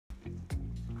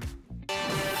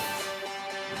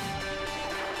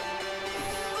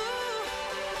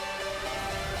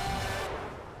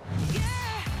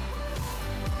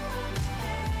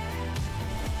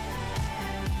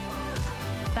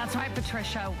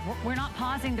Patricia. We're not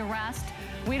pausing to rest.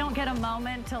 We don't get a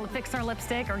moment to fix our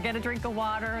lipstick or get a drink of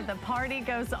water. The party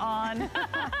goes on.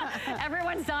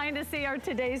 Everyone's dying to see our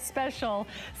today's special.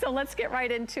 So let's get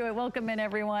right into it. Welcome in,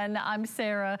 everyone. I'm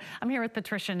Sarah. I'm here with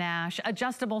Patricia Nash.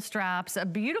 Adjustable straps, a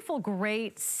beautiful,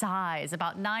 great size,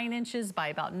 about 9 inches by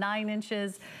about 9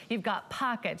 inches. You've got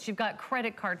pockets, you've got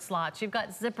credit card slots, you've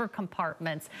got zipper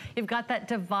compartments, you've got that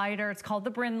divider. It's called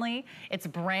the Brinley. It's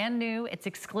brand new, it's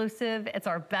exclusive, it's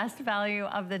our best value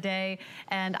of the day.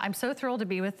 And I'm so thrilled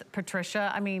to be with Patricia.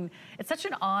 I mean, it's such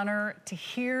an honor to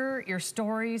hear your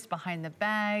stories behind the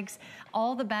bags.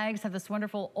 All the bags have this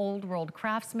wonderful old world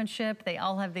craftsmanship. They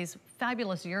all have these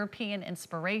fabulous European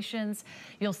inspirations.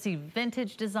 You'll see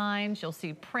vintage designs, you'll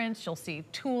see prints, you'll see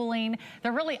tooling.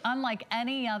 They're really unlike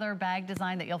any other bag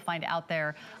design that you'll find out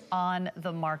there on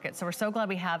the market. So we're so glad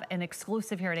we have an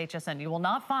exclusive here at HSN. You will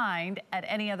not find at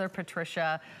any other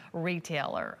Patricia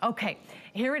retailer. Okay,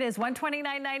 here it is,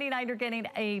 $129.99. You're getting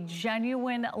a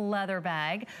genuine leather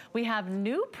bag. We have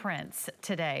new prints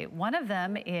today. One of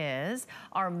them is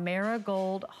our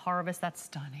Marigold Harvest. That's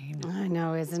stunning. I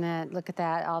know, isn't it? Look at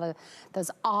that, all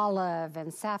those olive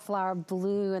and safflower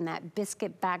blue and that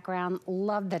biscuit background.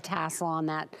 Love the tassel on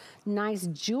that nice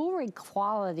jewelry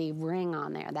quality ring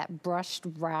on there, that brushed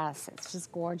brass. It's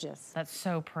just gorgeous. That's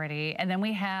so pretty. And then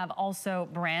we have also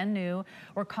brand new,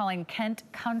 we're calling Kent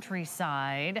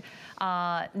Countryside.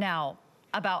 Now,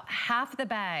 about half the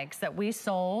bags that we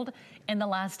sold in the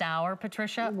last hour,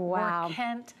 Patricia, wow, were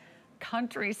Kent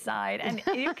Countryside. And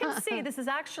you can see this is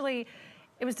actually,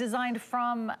 it was designed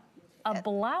from a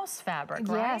blouse fabric,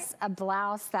 right? Yes, a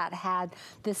blouse that had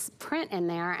this print in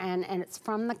there, and it's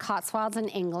from the Cotswolds in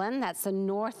England. That's the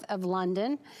north of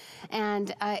London.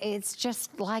 And it's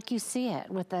just like you see it,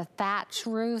 with the thatch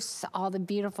roofs, all the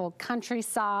beautiful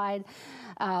countryside,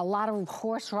 a lot of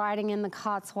horse riding in the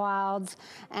Cotswolds,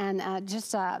 and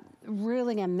just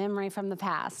really a memory from the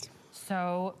past.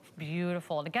 So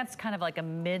beautiful. And it gets kind of like a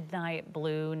midnight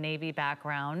blue navy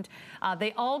background.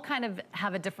 They all kind of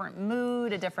have a different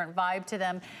mood, a different vibe to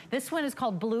them. This one is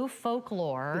called Blue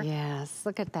Folklore. Yes,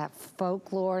 look at that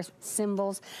folklore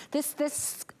symbols. This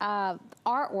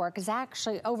artwork is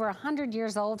actually over 100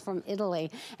 years old, from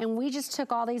Italy. And we just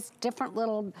took all these different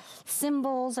little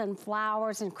symbols and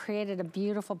flowers and created a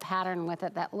beautiful pattern with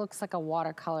it that looks like a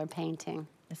watercolor painting.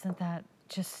 Isn't that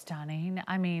just stunning?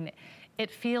 I mean, it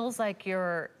feels like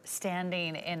you're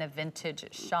standing in a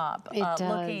vintage shop,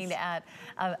 looking at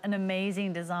an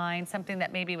amazing design, something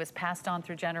that maybe was passed on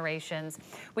through generations.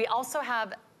 We also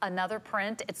have another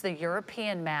print. It's the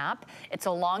European map. It's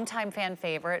a longtime fan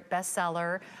favorite,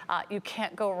 bestseller. You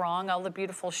can't go wrong, all the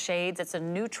beautiful shades. It's a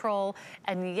neutral,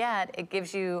 and yet it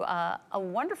gives you a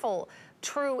wonderful,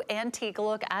 true antique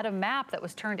look at a map that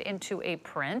was turned into a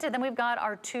print. And then we've got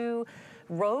our two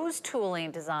rose tooling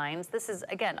designs. This is,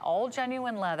 again, all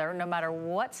genuine leather, no matter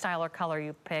what style or color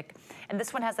you pick. And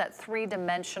this one has that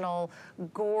three-dimensional,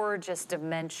 gorgeous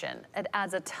dimension. It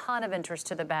adds a ton of interest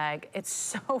to the bag. It's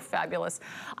so fabulous.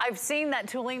 I've seen that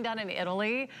tooling done in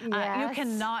Italy. Yes. You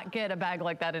cannot get a bag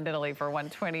like that in Italy for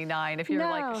 $129 if you're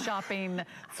like shopping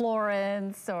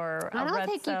Florence or I don't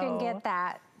think you can get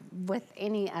that with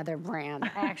any other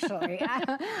brand, actually.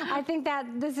 I think that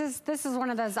this is one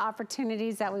of those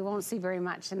opportunities that we won't see very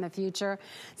much in the future.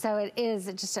 So it is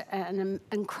just an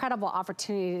incredible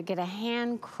opportunity to get a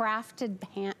handcrafted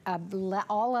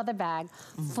all leather bag,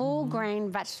 full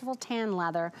grain vegetable tan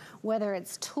leather, whether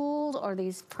it's tooled or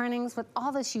these printings with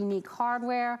all this unique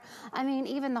hardware. I mean,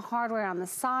 even the hardware on the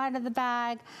side of the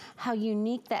bag, how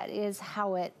unique that is,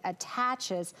 how it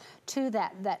attaches to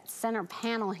that center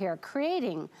panel here,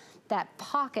 creating that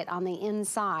pocket on the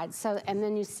inside. So, and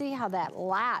then you see how that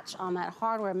latch on that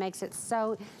hardware makes it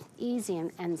so easy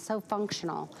and so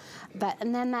functional.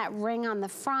 And then that ring on the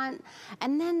front,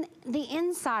 and then the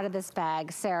inside of this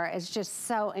bag, Sarah, is just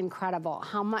so incredible,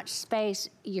 how much space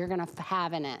you're gonna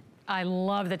have in it. I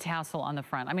love the tassel on the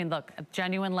front. I mean, look,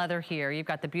 genuine leather here. You've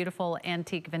got the beautiful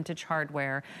antique vintage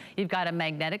hardware. You've got a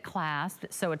magnetic clasp,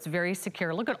 so it's very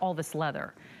secure. Look at all this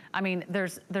leather. I mean,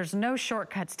 there's no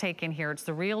shortcuts taken here. It's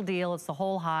the real deal. It's the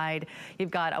whole hide. You've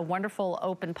got a wonderful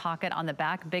open pocket on the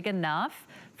back, big enough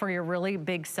for your really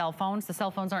big cell phones. The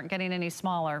cell phones aren't getting any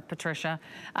smaller, Patricia.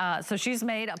 So she's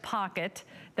made a pocket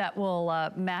that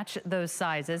will match those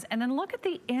sizes. And then look at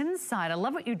the inside. I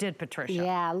love what you did, Patricia.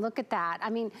 Yeah, look at that. I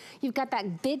mean, you've got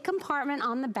that big compartment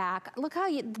on the back. Look how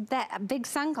that big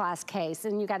sunglass case,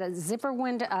 and you got a zipper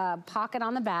window pocket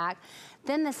on the back.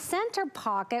 Then the center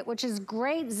pocket, which is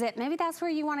great zip. Maybe that's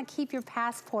where you want to keep your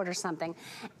passport or something.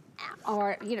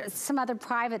 or some other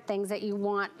private things that you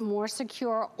want more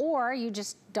secure, or you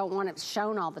just don't want it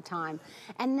shown all the time.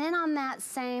 And then on that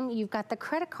same, you've got the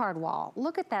credit card wall.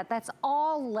 Look at that, that's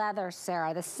all leather,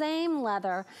 Sarah. The same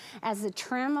leather as the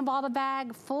trim of all the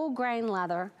bag, full grain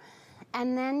leather.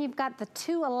 And then you've got the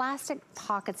 2 elastic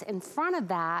pockets in front of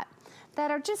that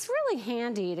are just really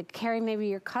handy to carry maybe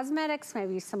your cosmetics,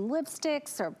 maybe some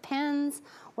lipsticks or pens,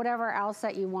 whatever else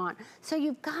that you want. So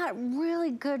you've got really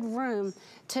good room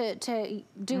to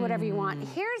do whatever you want.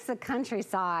 Here's the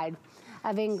countryside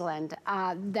of England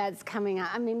that's coming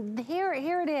up. I mean, here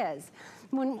it is.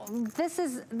 This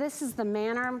is the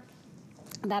manor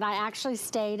that I actually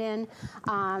stayed in.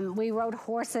 We rode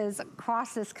horses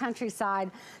across this countryside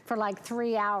for like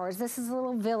 3 hours. This is a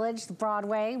little village,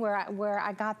 Broadway, where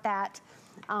I got that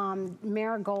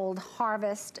marigold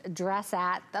harvest dress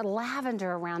at, the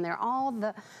lavender around there, all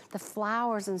the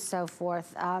flowers and so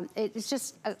forth. It's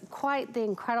just quite the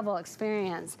incredible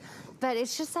experience. But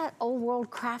it's just that old world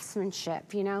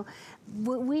craftsmanship,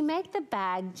 We make the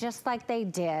bag just like they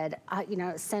did,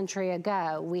 a century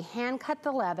ago. We hand cut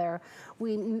the leather.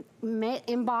 We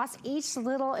emboss each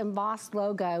little embossed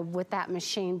logo with that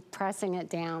machine, pressing it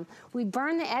down. We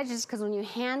burn the edges because when you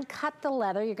hand cut the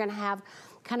leather, you're gonna have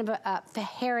kind of a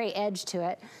hairy edge to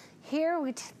it. Here,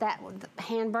 that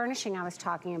hand burnishing I was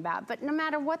talking about, but no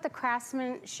matter what the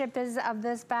craftsmanship is of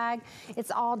this bag, it's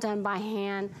all done by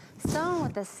hand, sewn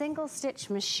with a single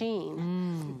stitch machine.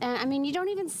 And I mean, you don't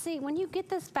even see, when you get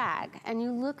this bag and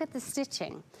you look at the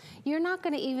stitching, you're not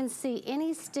gonna even see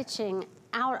any stitching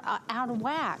out of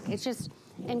whack. It's just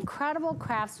incredible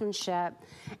craftsmanship,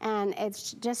 and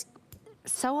it's just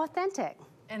so authentic.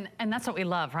 And that's what we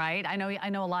love, right? I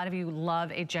know a lot of you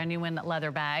love a genuine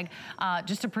leather bag.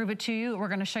 Just to prove it to you, we're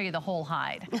gonna show you the whole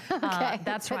hide. Okay,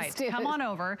 that's right. Come on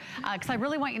over, because I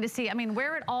really want you to see, I mean,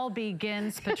 where it all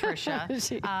begins, Patricia.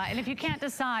 And if you can't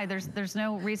decide, there's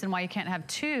no reason why you can't have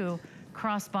 2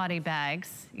 crossbody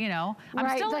bags, I'm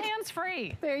still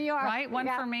hands-free. There you are. Right, one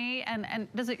for me, and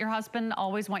does your husband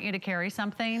always want you to carry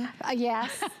something?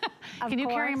 Yes, Can you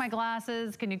carry my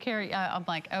glasses? Can you carry, I'm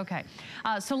like, okay.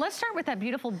 So let's start with that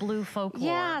beautiful blue folklore.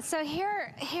 Yeah, so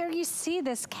here you see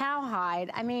this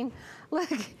cowhide. I mean, look,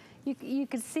 you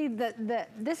can see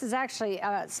this is actually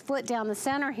split down the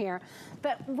center here,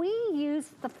 but we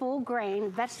use the full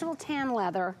grain vegetable tan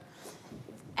leather,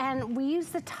 and we use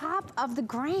the top of the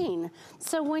grain.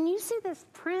 So when you see this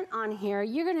print on here,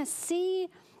 you're gonna see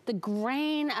the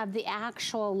grain of the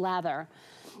actual leather.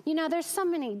 There's so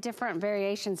many different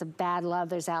variations of bad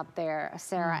leathers out there,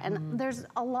 Sarah, and there's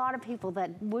a lot of people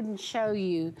that wouldn't show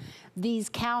you these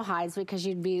cowhides because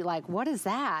you'd be like, what is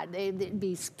that? It'd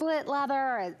be split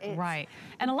leather. Right,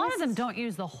 and a lot of them don't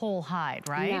use the whole hide,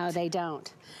 right? No, they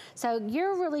don't. So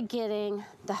you're really getting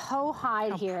the whole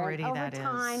hide here. How pretty over that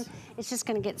time, is. It's just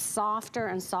gonna get softer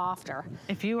and softer.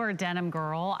 If you are a denim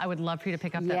girl, I would love for you to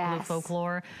pick up that blue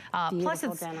folklore. Plus,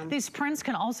 these prints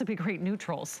can also be great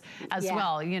neutrals as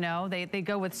well. They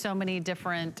go with so many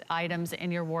different items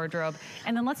in your wardrobe.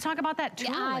 And then let's talk about that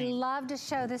tooling. I love to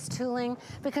show this tooling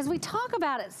because we talk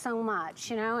about it so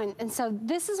much, and so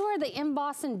this is where the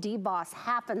emboss and deboss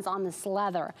happens on this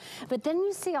leather. But then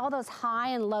you see all those high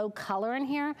and low color in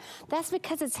here. That's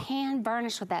because it's hand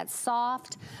burnished with that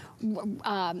soft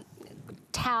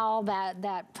towel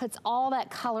that puts all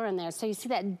that color in there. So you see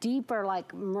that deeper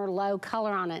like Merlot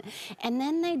color on it. And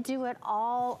then they do it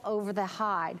all over the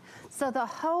hide. So the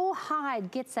whole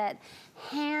hide gets that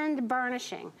hand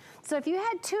burnishing. So if you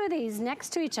had 2 of these next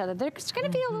to each other, there's gonna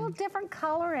be a little different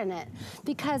color in it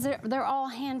because they're all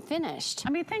hand finished. I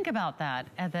mean, think about that.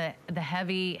 The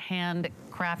heavy hand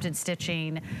crafted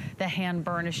stitching, the hand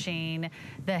burnishing,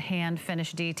 the hand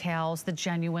finished details, the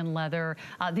genuine leather.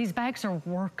 These bags are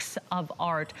works of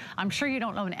art. I'm sure you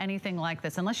don't own anything like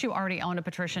this. Unless you already own a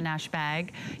Patricia Nash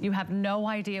bag, you have no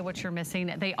idea what you're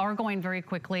missing. They are going very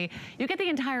quickly. You get the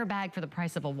entire bag for the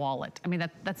price of a wallet. I mean,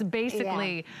 that's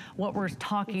basically what we're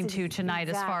talking to tonight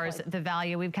as far as the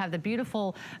value. We've got the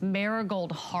beautiful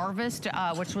marigold harvest,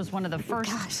 which was one of the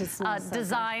first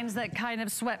designs that kind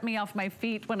of swept me off my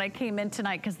feet when I came in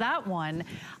tonight, because that one,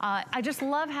 I just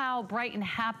love how bright and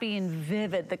happy and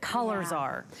vivid the colors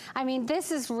are. I mean,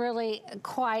 this is really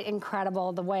quite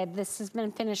incredible the way this has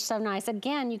been finished so nice.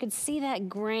 Again, you can see that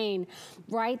grain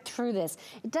right through this.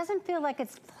 It doesn't feel like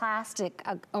it's plastic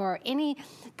or any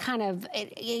kind of,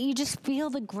 you just feel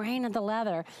the grain of the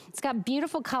leather. It's got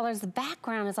beautiful colors. The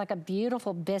background is like a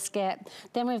beautiful biscuit.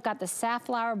 Then we've got the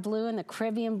safflower blue and the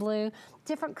Caribbean blue,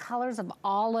 different colors of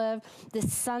olive, the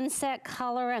sunset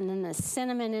color, and then the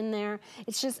cinnamon in there.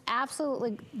 It's just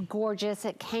absolutely gorgeous.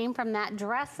 It came from that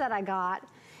dress that I got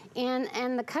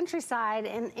in the countryside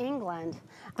in England.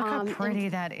 Look how pretty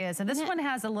that is. And this one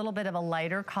has a little bit of a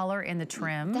lighter color in the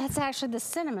trim. That's actually the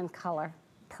cinnamon color.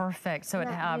 Perfect. So it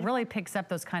really picks up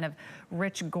those kind of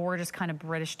rich, gorgeous kind of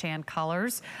British tan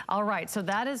colors. All right, so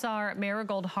that is our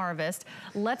Marigold Harvest.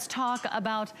 Let's talk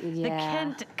about the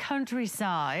Kent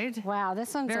countryside. Wow,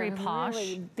 this one's very a posh.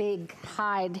 Really big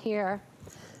hide here.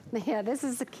 Yeah, this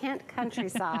is the Kent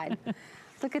countryside.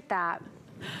 Look at that.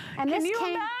 And Can this you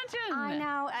imagine? I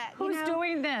know. Who's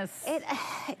doing this?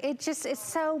 It's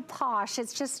so posh.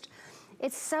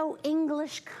 It's so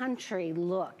English country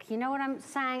look. You know what I'm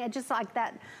saying? It just like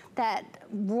that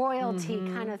royalty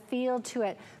kind of feel to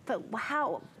it. But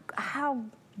how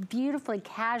beautifully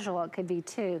casual it could be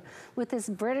too. With this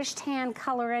British tan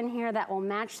color in here that will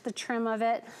match the trim of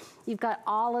it. You've got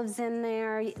olives in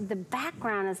there. The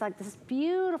background is like this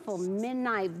beautiful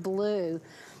midnight blue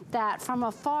that from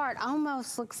afar it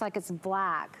almost looks like it's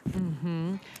black.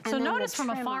 So notice from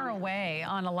afar away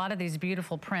on a lot of these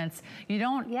beautiful prints, you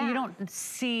don't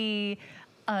see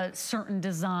a certain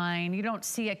design, you don't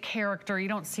see a character, you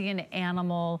don't see an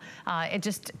animal. It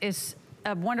just is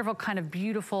a wonderful kind of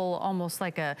beautiful, almost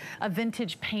like a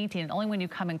vintage painting. Only when you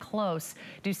come in close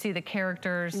do you see the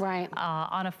characters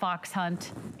on a fox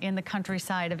hunt in the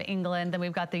countryside of England. Then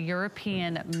we've got the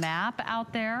European map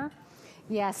out there.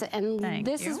 Yes, and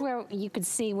this is where you could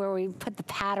see where we put the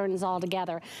patterns all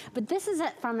together. But this is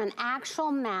from an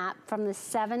actual map from the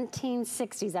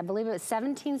 1760s. I believe it was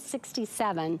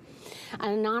 1767. An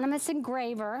anonymous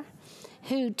engraver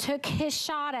who took his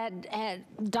shot at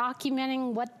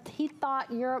documenting what he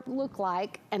thought Europe looked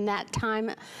like in that time.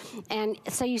 And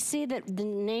so you see that the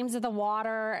names of the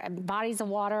water, bodies of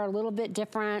water are a little bit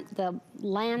different. The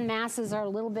land masses are a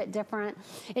little bit different.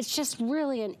 It's just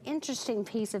really an interesting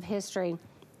piece of history.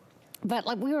 But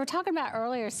like we were talking about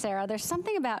earlier, Sarah, there's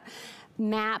something about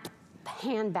map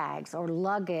handbags or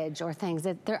luggage or things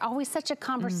that they're always such a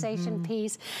conversation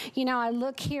piece. You know, I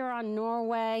look here on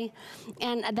Norway,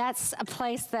 and that's a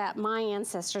place that my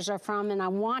ancestors are from, and I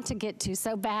want to get to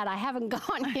so bad. I haven't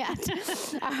gone yet.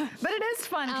 But it is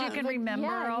fun if you can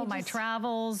remember my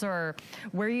travels, or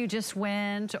where you just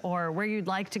went, or where you'd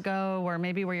like to go, or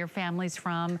maybe where your family's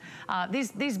from.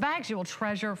 These bags you will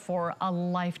treasure for a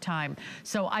lifetime.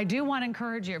 So I do want to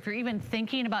encourage you, if you're even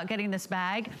thinking about getting this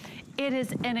bag, it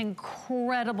is an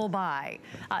incredible buy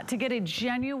to get a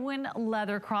genuine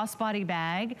leather crossbody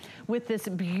bag with this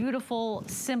beautiful,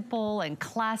 simple, and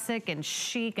classic, and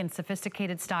chic, and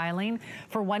sophisticated styling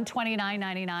for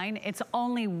 $129.99. It's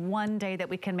only one day that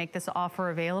we can make this offer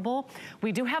available.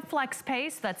 We do have flex pay,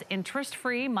 so that's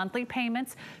interest-free monthly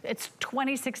payments. It's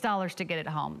 $26 to get it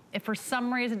home. If for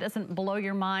some reason it doesn't blow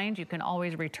your mind, you can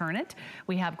always return it.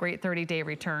 We have great 30-day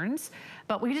returns.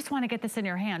 But we just want to get this in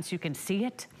your hands so you can see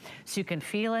it, so you can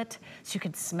feel it, so you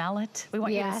can smell it. We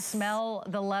want you to smell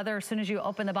the leather. As soon as you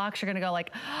open the box, you're going to go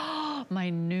like, oh, my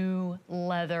new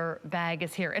leather bag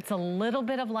is here. It's a little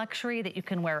bit of luxury that you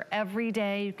can wear every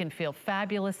day. You can feel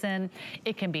fabulous in.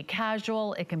 It can be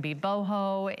casual. It can be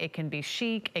boho. It can be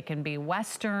chic. It can be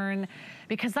Western.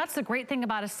 Because that's the great thing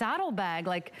about a saddle bag.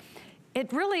 Like,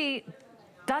 it really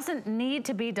doesn't need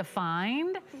to be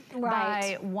defined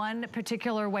by one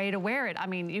particular way to wear it. I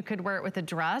mean, you could wear it with a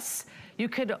dress. You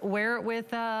could wear it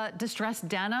with distressed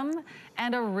denim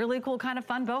and a really cool kind of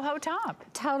fun boho top.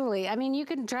 Totally. I mean, you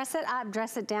can dress it up,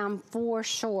 dress it down for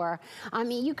sure. I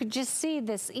mean, you could just see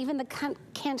this, even the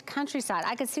Kent countryside.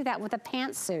 I could see that with a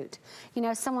pantsuit. You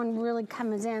know, someone really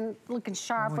comes in looking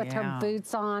sharp with her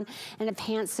boots on and a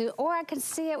pantsuit. Or I could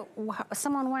see it,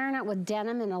 someone wearing it with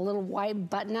denim and a little white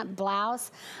button-up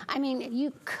blouse. I mean,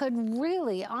 you could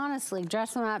really, honestly,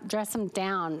 dress them up, dress them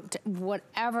down,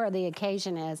 whatever the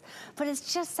occasion is. But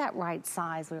it's just that right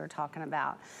size we were talking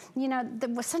about. You know,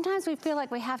 sometimes we feel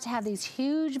like we have to have these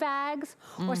huge bags,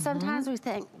 or sometimes we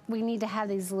think we need to have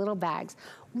these little bags.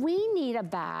 We need a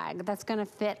bag that's gonna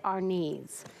fit our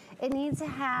needs. It needs to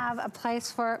have a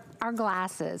place for our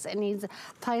glasses. It needs a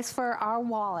place for our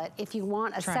wallet if you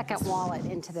want a second wallet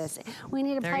into this. We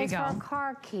need a place for our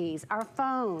car keys, our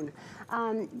phone,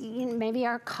 maybe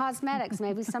our cosmetics,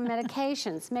 maybe some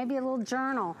medications, maybe a little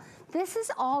journal. This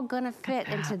is all gonna fit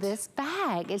into this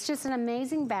bag. It's just an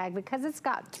amazing bag because it's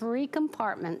got 3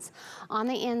 compartments on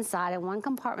the inside and 1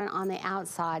 compartment on the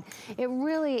outside. It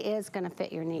really is gonna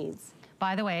fit your needs.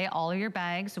 By the way, all of your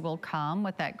bags will come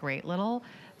with that great little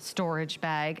storage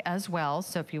bag as well.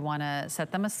 So if you want to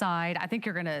set them aside, I think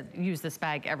you're going to use this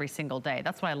bag every single day.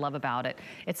 That's what I love about it.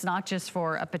 It's not just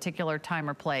for a particular time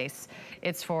or place.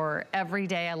 It's for every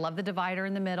day. I love the divider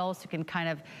in the middle so you can kind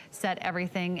of set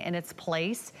everything in its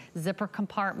place. Zipper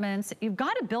compartments. You've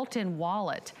got a built-in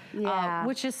wallet,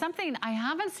 which is something I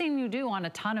haven't seen you do on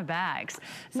a ton of bags.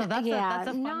 So that's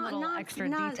a fun little extra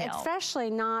detail.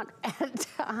 Especially not at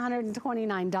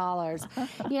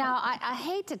 $129. You know, I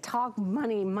hate to talk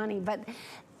money, but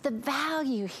the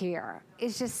value here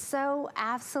is just so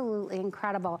absolutely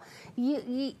incredible.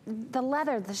 The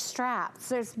leather, the straps,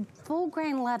 there's full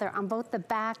grain leather on both the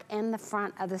back and the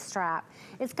front of the strap.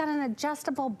 It's got an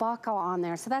adjustable buckle on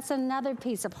there, so that's another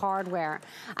piece of hardware.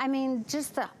 I mean,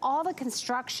 just all the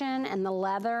construction and the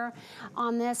leather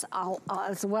on this,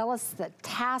 as well as the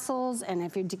tassels, and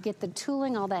if you get the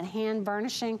tooling, all that hand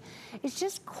burnishing, it's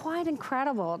just quite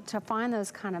incredible to find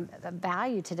those kind of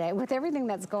value today with everything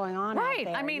that's going on out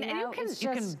there. I mean, and you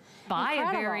can buy a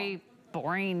very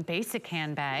boring, basic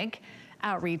handbag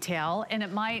at retail, and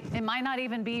it might not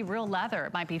even be real leather.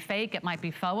 It might be fake, it might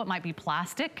be faux, it might be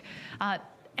plastic.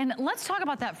 And let's talk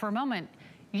about that for a moment.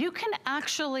 You can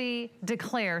actually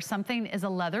declare something is a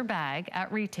leather bag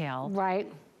at retail. Right.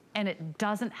 And it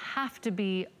doesn't have to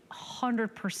be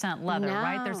 100% leather,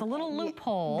 right? There's a little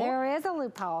loophole. There is a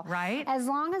loophole. Right. As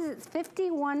long as it's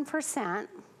 51%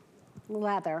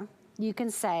 leather, you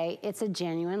can say it's a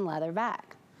genuine leather bag.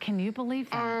 Can you believe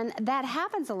that? And that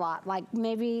happens a lot. Like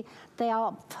maybe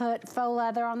they'll put faux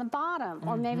leather on the bottom,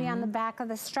 or maybe on the back of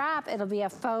the strap, it'll be a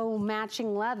faux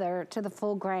matching leather to the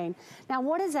full grain. Now,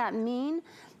 what does that mean?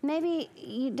 Maybe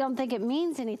you don't think it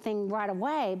means anything right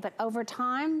away, but over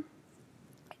time,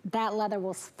 that leather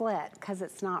will split because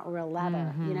it's not real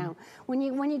leather. You know, when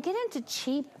you get into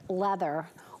cheap leather,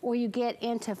 or you get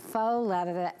into faux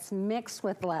leather that's mixed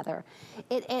with leather,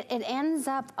 it ends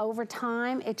up over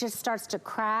time, it just starts to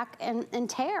crack and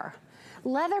tear.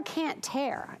 Leather can't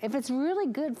tear. If it's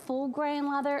really good full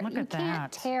grain leather, you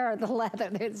can't tear the leather.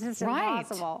 It's just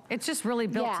impossible. It's just really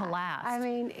built to last. I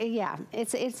mean,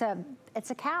 it's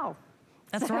a cow.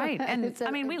 That's right. And I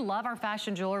mean, we love our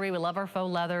fashion jewelry. We love our faux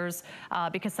leathers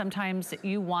because sometimes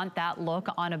you want that look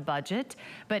on a budget.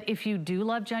 But if you do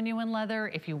love genuine leather,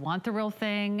 if you want the real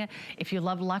thing, if you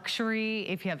love luxury,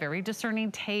 if you have very discerning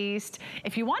taste,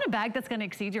 if you want a bag that's going to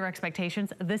exceed your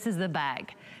expectations, this is the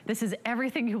bag. This is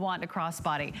everything you want in a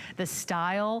crossbody. The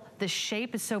style, the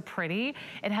shape is so pretty.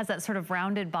 It has that sort of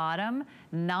rounded bottom,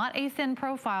 not a thin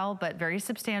profile, but very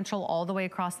substantial all the way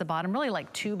across the bottom, really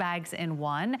like two bags in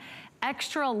one.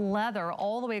 Extra leather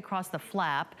all the way across the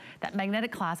flap, that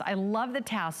magnetic clasp. I love the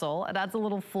tassel. It adds a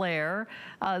little flair.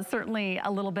 Certainly a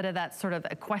little bit of that sort of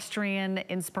equestrian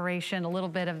inspiration, a little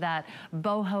bit of that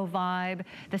boho vibe.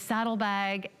 The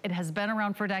saddlebag, it has been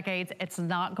around for decades. It's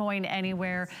not going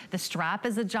anywhere. The strap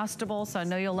is adjustable, so I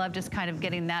know you'll love just kind of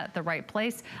getting that at the right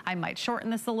place. I might shorten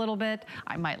this a little bit.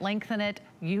 I might lengthen it.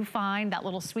 You find that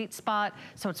little sweet spot,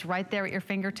 so it's right there at your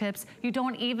fingertips. You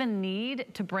don't even need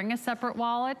to bring a separate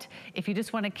wallet. If you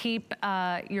just want to keep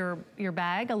your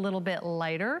bag a little bit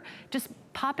lighter, just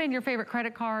pop in your favorite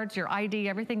credit cards, your ID,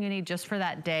 everything you need just for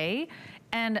that day.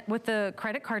 And with the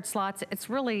credit card slots, it's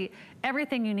really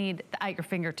everything you need at your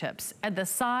fingertips. And the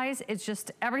size is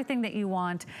just everything that you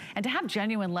want. And to have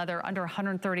genuine leather under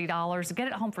 $130, get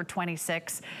it home for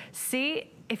 $26.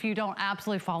 See if you don't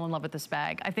absolutely fall in love with this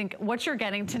bag. I think what you're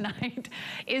getting tonight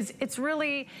is, it's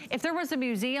really, if there was a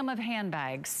museum of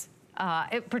handbags,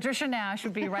 Patricia Nash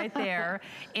would be right there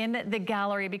in the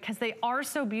gallery because they are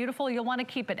so beautiful. You'll want to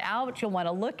keep it out. You'll want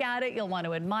to look at it. You'll want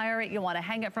to admire it. You'll want to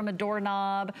hang it from a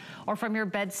doorknob or from your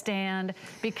bedstand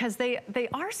because they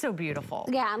are so beautiful.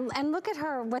 Yeah, and look at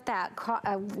her with that,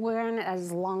 wearing it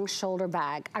as a long shoulder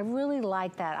bag. I really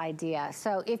like that idea.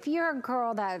 So if you're a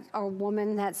girl or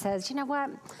woman that says, you know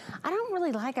what, I don't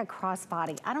really like a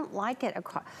crossbody. I don't like it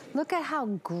across. Look at how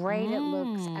great it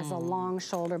looks as a long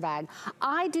shoulder bag.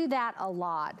 I do that a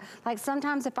lot. Like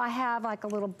sometimes if I have like a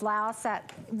little blouse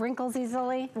that wrinkles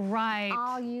easily,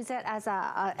 I'll use it as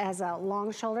a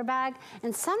long shoulder bag.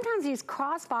 And sometimes these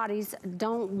crossbodies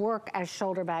don't work as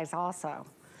shoulder bags also.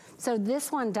 So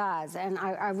this one does, and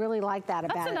I really like that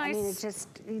about it. I mean, it's just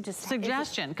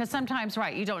suggestion, because sometimes,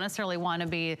 you don't necessarily want to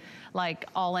be like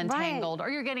all entangled, or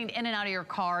you're getting in and out of your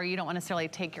car. You don't want to necessarily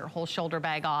take your whole shoulder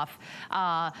bag off.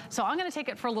 So I'm going to take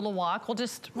it for a little walk. We'll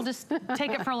just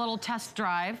take it for a little test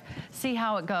drive, see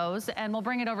how it goes, and we'll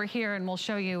bring it over here and we'll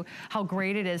show you how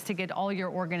great it is to get all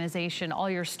your organization, all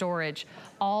your storage,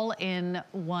 all in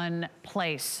one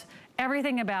place.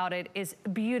 Everything about it is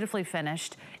beautifully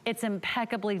finished. It's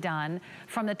impeccably done,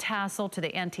 from the tassel to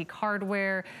the antique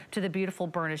hardware to the beautiful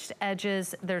burnished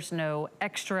edges. There's no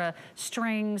extra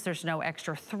strings, there's no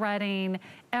extra threading.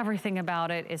 Everything about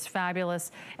it is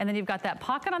fabulous. And then you've got that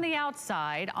pocket on the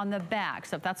outside, on the back.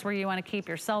 So if that's where you want to keep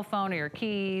your cell phone or your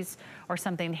keys or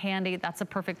something handy, that's a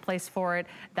perfect place for it.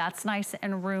 That's nice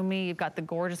and roomy. You've got the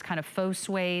gorgeous kind of faux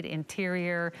suede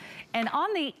interior. And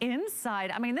on the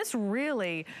inside, I mean, this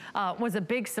really was a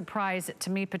big surprise to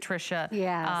me, Patricia.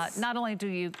 Yes. Not only do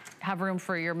you have room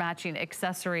for your matching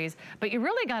accessories, but you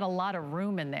really got a lot of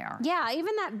room in there. Yeah,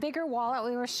 even that bigger wallet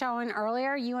we were showing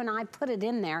earlier, you and I put it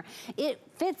in there. It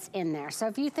fits in there. So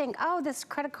if you think, oh, this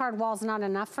credit card wall's not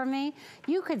enough for me,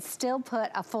 you could still put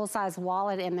a full-size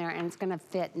wallet in there and it's gonna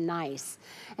fit nice.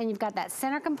 And you've got that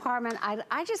center compartment.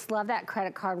 I just love that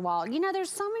credit card wallet. You know,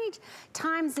 there's so many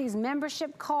times these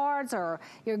membership cards or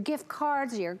your gift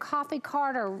cards or your coffee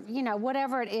card or, you know,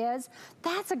 whatever it is,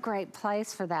 that's a great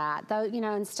place for that. Though, you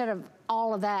know, instead of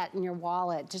all of that in your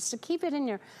wallet, just to keep it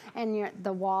in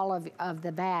the wall of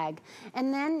the bag.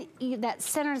 And then that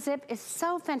center zip is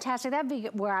so fantastic. That'd be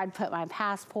where I'd put my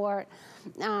passport.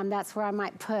 That's where I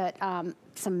might put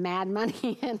some mad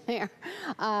money in there.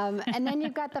 And then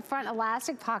you've got the front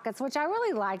elastic pockets, which I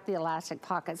really like the elastic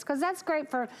pockets, because that's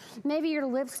great for maybe your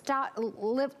lip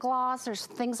gloss or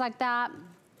things like that.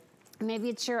 Maybe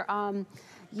it's your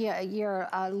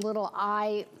little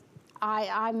eye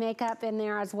makeup in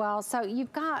there as well. So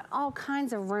you've got all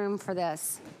kinds of room for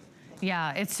this.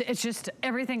 Yeah, it's just,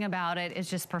 everything about it is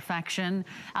just perfection.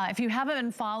 If you haven't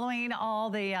been following all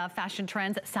the fashion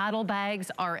trends, saddlebags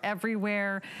are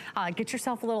everywhere. Get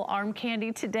yourself a little arm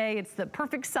candy today. It's the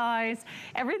perfect size.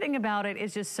 Everything about it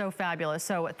is just so fabulous.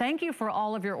 So thank you for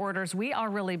all of your orders. We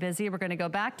are really busy. We're gonna go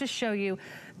back to show you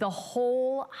the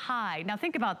whole high. Now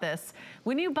think about this.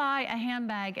 When you buy a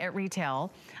handbag at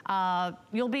retail,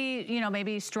 you'll be, you know,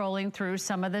 maybe strolling through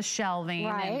some of the shelving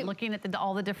and looking at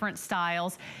all the different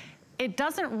styles. It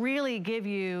doesn't really give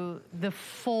you the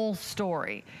full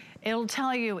story. It'll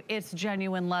tell you it's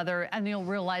genuine leather, and you'll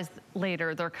realize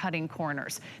later they're cutting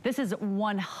corners. This is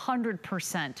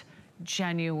 100%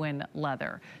 genuine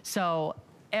leather. So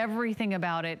everything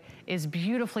about it is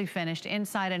beautifully finished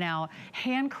inside and out,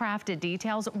 handcrafted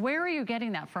details. Where are you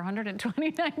getting that for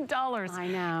 $129? I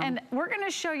know. And we're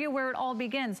gonna show you where it all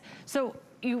begins. So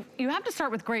you have to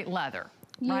start with great leather.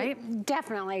 Right?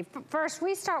 Definitely. First,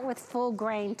 we start with full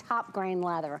grain, top grain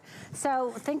leather. So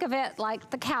think of it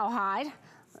like the cowhide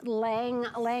laying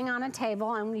on a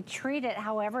table, and we treat it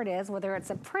however it is, whether it's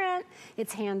a print,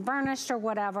 it's hand burnished or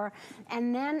whatever,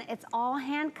 and then it's all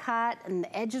hand cut and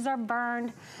the edges are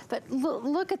burned. But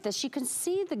look at this. You can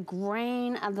see the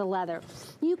grain of the leather.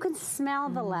 You can smell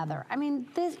the leather. I mean,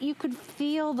 you could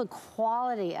feel the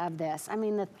quality of this. I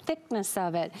mean, the thickness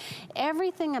of it.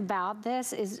 Everything about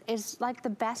this is like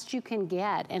the best you can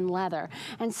get in leather.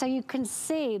 And so you can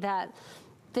see that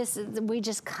we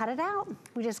just cut it out.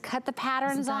 We just cut the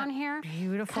patterns on here.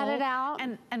 Beautiful. Cut it out.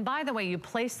 And by the way, you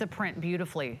place the print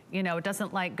beautifully. You know, it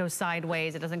doesn't like go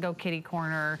sideways. It doesn't go kitty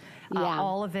corner.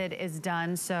 All of it is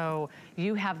done. So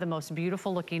you have the most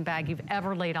beautiful looking bag you've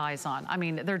ever laid eyes on. I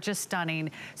mean, they're just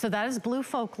stunning. So that is Blue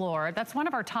Folklore. That's one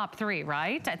of our top 3,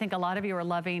 right? I think a lot of you are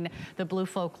loving the Blue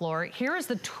Folklore. Here is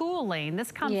the tooling.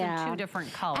 This comes in 2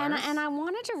 different colors. And I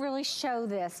wanted to really show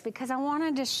this because I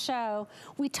wanted to show,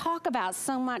 we talk about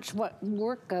so much what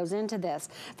work goes into this.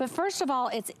 But first of all,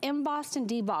 it's embossed and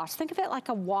debossed. Think of it like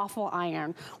a waffle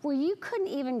iron, where you couldn't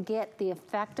even get the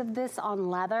effect of this on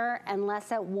leather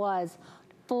unless it was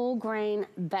full grain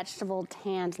vegetable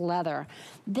tanned leather.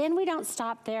 Then we don't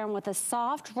stop there, and with a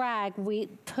soft rag, we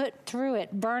put through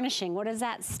it burnishing. What is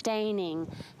that? Staining,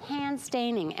 hand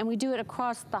staining, and we do it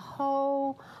across the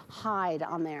whole hide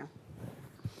on there.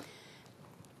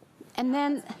 And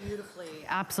then beautifully,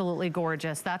 absolutely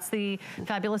gorgeous. That's the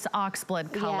fabulous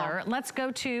oxblood color. Yeah. Let's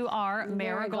go to our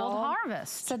Marigold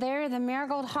Harvest. So there, the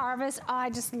Marigold Harvest. Oh, I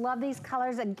just love these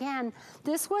colors. Again,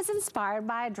 this was inspired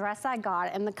by a dress I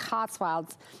got in the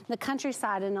Cotswolds, the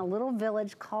countryside in a little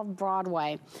village called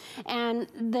Broadway. And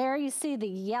there you see the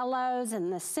yellows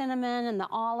and the cinnamon and the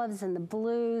olives and the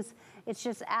blues. It's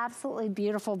just absolutely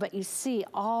beautiful, but you see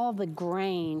all the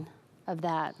grain of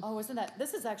that. Oh,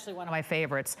 this is actually one of my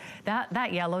favorites.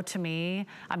 That yellow to me,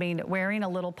 I mean, wearing a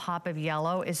little pop of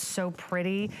yellow is so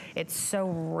pretty. It's so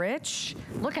rich.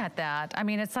 Look at that. I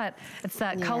mean, it's that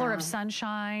color of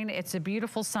sunshine. It's a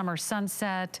beautiful summer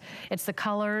sunset. It's the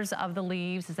colors of the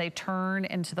leaves as they turn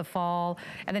into the fall.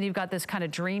 And then you've got this kind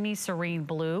of dreamy, serene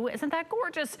blue. Isn't that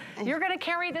gorgeous? You're gonna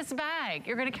carry this bag.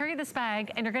 You're gonna carry this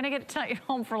bag and you're gonna get it to your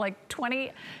home for like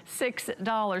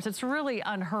 $26. It's really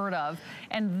unheard of.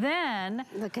 And then,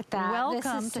 look at that.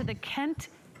 Welcome to the Kent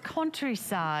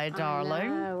countryside,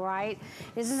 darling. I know, right?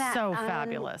 Isn't that so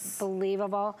fabulous?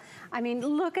 Unbelievable. I mean,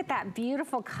 look at that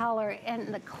beautiful color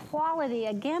and the quality,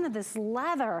 again, of this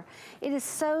leather. It is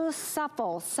so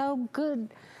supple, so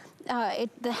good.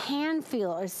 The hand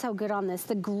feel is so good on this.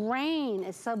 The grain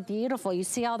is so beautiful. You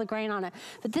see all the grain on it.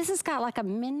 But this has got like a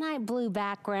midnight blue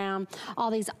background, all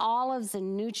these olives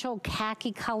and neutral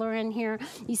khaki color in here.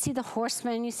 You see the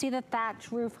horsemen, you see the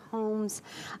thatch roof homes.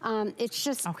 It's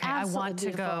just I want to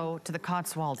go to the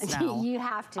Cotswolds now. You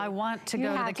have to. I want to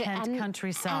go to the Kent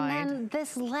countryside. And then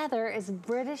this leather is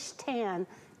British tan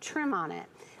trim on it.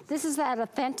 This is that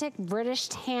authentic British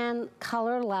tan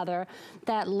color leather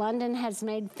that London has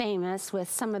made famous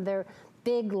with some of their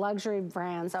big luxury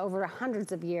brands over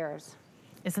hundreds of years.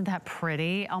 Isn't that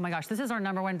pretty? Oh my gosh, this is our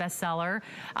 #1 bestseller.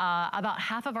 About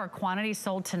half of our quantity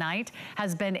sold tonight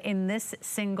has been in this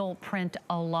single print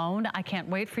alone. I can't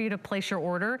wait for you to place your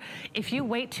order. If you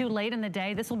wait too late in the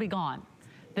day, this will be gone.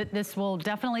 This will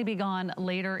definitely be gone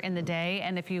later in the day.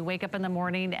 And if you wake up in the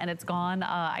morning and it's gone,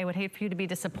 I would hate for you to be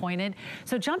disappointed.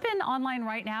 So jump in online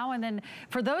right now. And then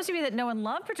for those of you that know and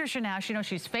love Patricia Nash, you know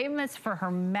she's famous for her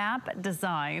map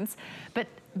designs. But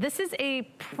this is a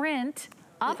print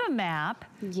of a map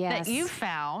that you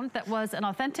found that was an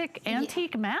authentic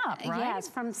antique map, right? Yes,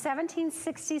 from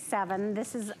 1767.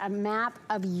 This is a map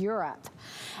of Europe.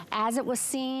 As it was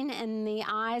seen in the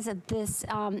eyes of this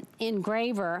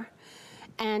engraver.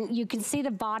 And you can see the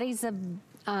bodies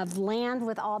of land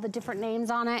with all the different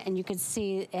names on it, and you can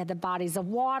see the bodies of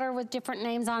water with different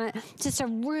names on it. Just a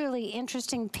really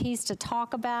interesting piece to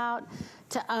talk about,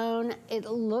 to own. It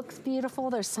looks beautiful.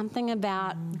 There's something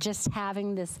about just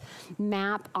having this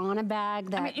map on a bag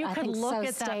that I think you could look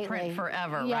at that print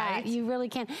forever, right? Yeah, you really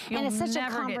can. And it's such a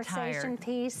conversation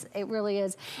piece. It really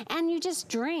is. And you just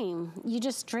dream. You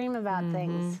just dream about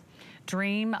things.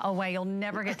 Dream away. You'll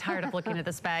never get tired of looking at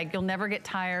this bag. You'll never get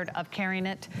tired of carrying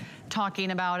it, talking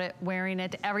about it, wearing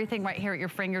it, everything right here at your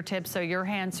fingertips. So you're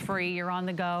hands-free, you're on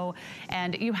the go,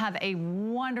 and you have a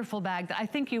wonderful bag that I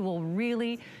think you will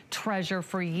really treasure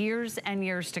for years and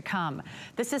years to come.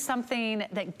 This is something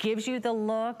that gives you the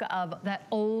look of that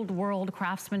old world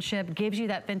craftsmanship, gives you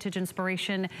that vintage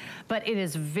inspiration, but it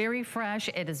is very fresh,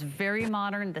 it is very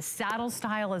modern. The saddle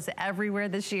style is everywhere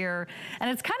this year, and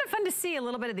it's kind of fun to see a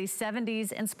little bit of these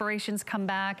 70s inspirations come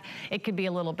back. It could be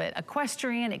a little bit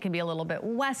equestrian, it can be a little bit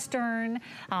Western,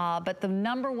 but the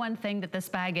 #1 thing that this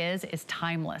bag is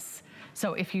timeless.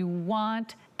 So if you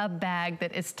want a bag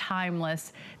that is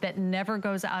timeless, that never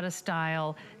goes out of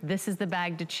style, this is the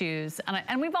bag to choose.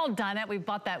 And we've all done it. We've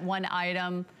bought that one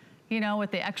item, you know,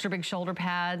 with the extra big shoulder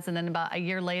pads, and then about a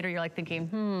year later, you're like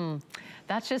thinking,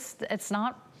 that's just, it's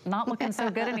not looking so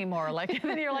good anymore. Like,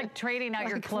 then you're like trading out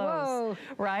your clothes,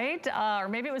 right? Or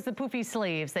maybe it was the poofy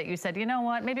sleeves that you said, you know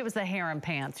what? Maybe it was the harem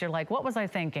pants. You're like, what was I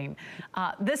thinking?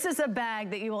 This is a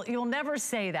bag that you'll never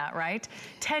say that, right?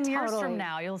 10 years from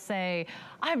now, you'll say,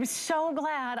 I'm so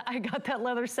glad I got that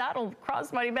leather saddle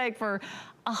crossbody bag for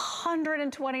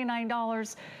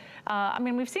 $129. I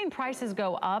mean, we've seen prices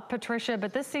go up, Patricia,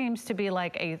 but this seems to be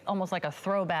like almost like a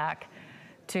throwback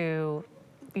to,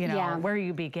 you know, where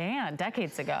you began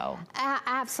decades ago.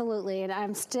 Absolutely, and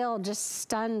I'm still just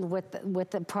stunned with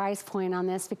the price point on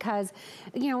this because,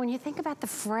 you know, when you think about the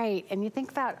freight and you think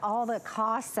about all the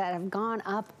costs that have gone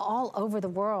up all over the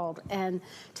world, and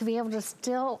to be able to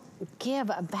still give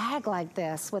a bag like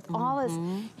this with all this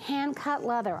hand-cut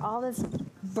leather, all this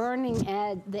burning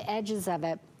the edges of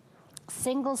it,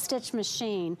 single stitch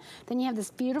machine. Then you have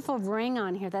this beautiful ring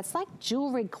on here that's like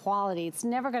jewelry quality. It's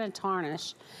never going to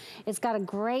tarnish. It's got a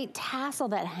great tassel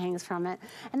that hangs from it.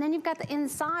 And then you've got the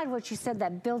inside, which you said,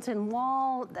 that built-in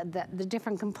wall, the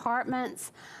different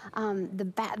compartments,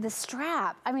 the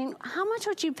strap. I mean, how much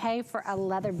would you pay for a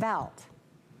leather belt?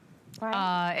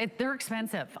 Right? They're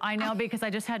expensive. I know, because I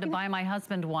just had to buy my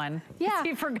husband one. Yeah.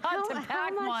 He forgot to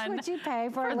pack one. How much would you pay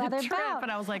for a leather belt?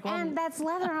 And I was like, well, and that's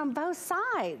leather on both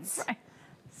sides. Right.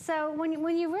 So when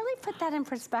you really put that in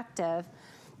perspective,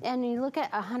 and you look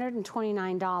at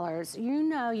 $129, you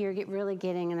know you're really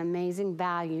getting an amazing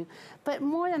value. But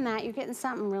more than that, you're getting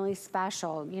something really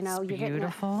special. You know, you're getting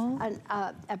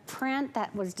a print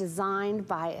that was designed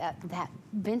by that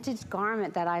vintage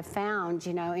garment that I found,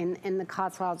 you know, in the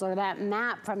Cotswolds, or that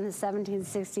map from the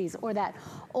 1760s, or that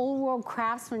old world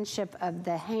craftsmanship of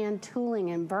the hand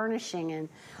tooling and burnishing and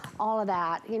all of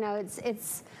that. You know,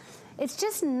 it's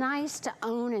just nice to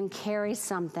own and carry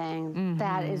something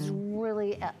that is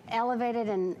really elevated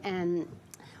and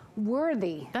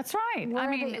worthy. That's right.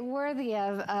 Worthy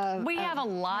of... We have a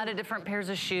lot of different pairs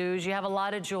of shoes. You have a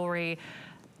lot of jewelry.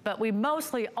 But we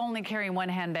mostly only carry one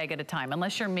handbag at a time,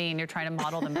 unless you're me and you're trying to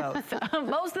model them both.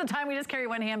 Most of the time we just carry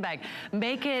one handbag.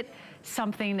 Make it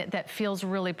something that feels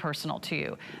really personal to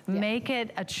you. Yeah. Make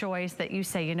it a choice that you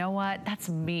say, you know what, that's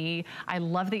me. I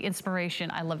love the inspiration.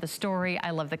 I love the story.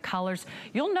 I love the colors.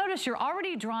 You'll notice you're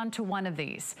already drawn to one of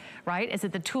these, right? Is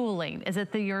it the tooling? Is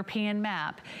it the European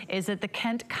map? Is it the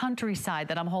Kent countryside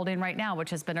that I'm holding right now, which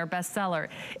has been our bestseller?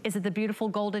 Is it the beautiful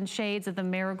golden shades of the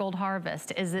marigold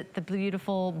harvest? Is it the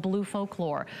beautiful blue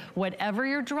folklore? Whatever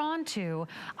you're drawn to,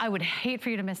 I would hate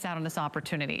for you to miss out on this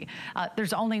opportunity.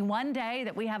 There's only one day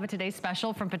that we have a Today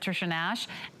Special from Patricia Nash,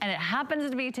 and it happens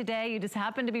to be today. You just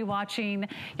happen to be watching.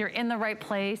 You're in the right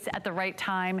place at the right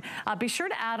time. Be sure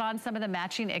to add on some of the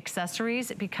matching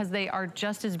accessories, because they are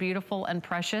just as beautiful and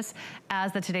precious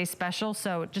as the Today Special.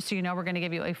 So just so you know, we're going to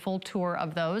give you a full tour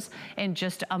of those in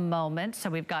just a moment. So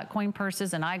we've got coin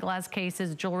purses and eyeglass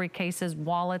cases, jewelry cases,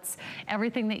 wallets,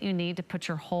 everything that you need to put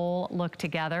your whole look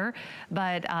together.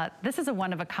 But this is a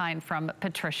one-of-a-kind from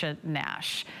Patricia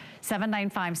Nash.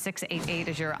 795-688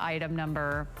 is your item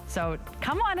number. So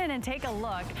come on in and take a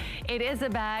look. It is a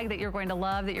bag that you're going to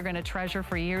love, that you're going to treasure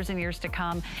for years and years to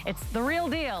come. It's the real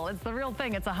deal. It's the real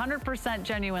thing. It's 100%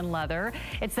 genuine leather.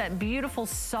 It's that beautiful,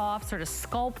 soft, sort of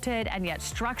sculpted and yet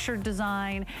structured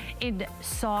design in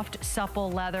soft, supple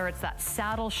leather. It's that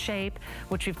saddle shape,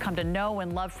 which we've come to know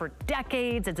and love for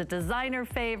decades. It's a designer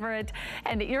favorite,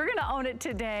 and you're going to own it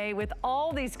today with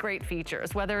all these great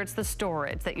features, whether it's the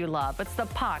storage that you love, it's the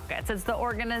pocket, it's the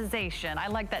organization. I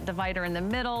like that divider in the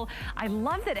middle. I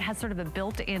love that it has sort of a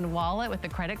built-in wallet with the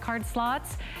credit card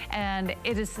slots, and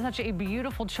it is such a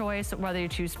beautiful choice, whether you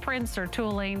choose prints or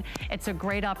tooling. It's a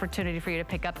great opportunity for you to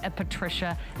pick up a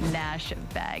Patricia Nash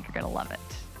bag. You're gonna love it.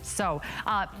 So,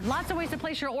 lots of ways to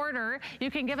place your order. You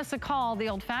can give us a call the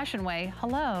old-fashioned way.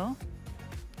 Hello?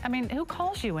 I mean, who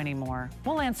calls you anymore?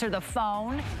 We'll answer the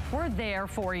phone. We're there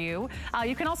for you.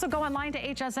 You can also go online to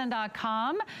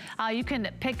hsn.com. You can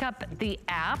pick up the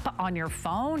app on your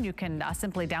phone. You can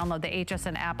simply download the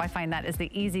HSN app. I find that is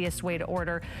the easiest way to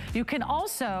order. You can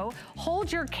also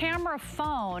hold your camera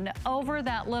phone over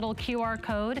that little QR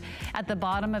code at the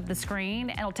bottom of the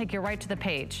screen, and it'll take you right to the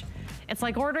page. It's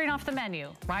like ordering off the menu,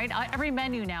 right? Every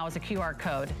menu now is a QR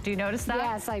code. Do you notice that?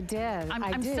 Yes, I did.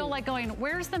 I'm still like going,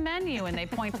 where's the menu? And they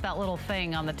point to that little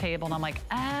thing on the table, and I'm like,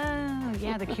 oh,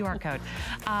 yeah, the QR code.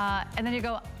 And then you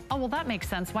go, oh, well, that makes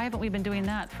sense. Why haven't we been doing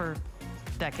that for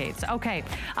decades? Okay,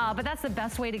 but that's the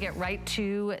best way to get right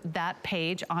to that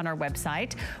page on our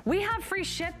website. We have free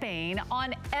shipping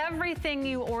on everything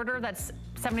you order that's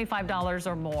 $75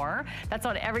 or more. That's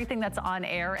on everything that's on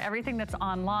air, everything that's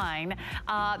online.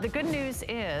 The good news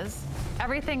is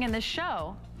everything in this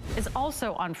show is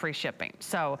also on free shipping.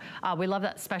 So we love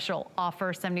that special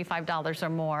offer, $75 or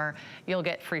more. You'll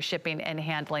get free shipping and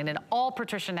handling, and all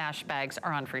Patricia Nash bags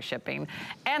are on free shipping,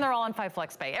 and they're all on 5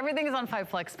 Flex Pay. Everything is on 5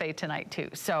 Flex Pay tonight too.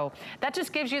 So that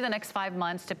just gives you the next 5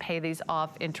 months to pay these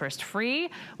off interest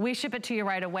free. We ship it to you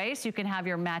right away so you can have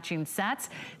your matching sets.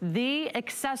 The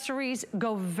accessories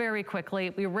go very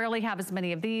quickly. We rarely have as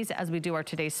many of these as we do our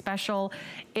Today's Special.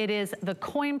 It is the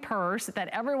coin purse that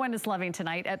everyone is loving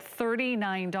tonight at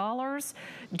 $39.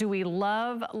 Do we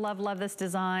love, love, love this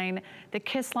design? The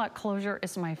kiss lock closure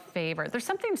is my favorite. There's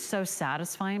something so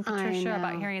satisfying, Patricia,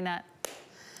 about hearing that.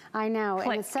 I know,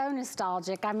 and it's so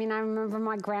nostalgic. I mean, I remember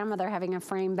my grandmother having a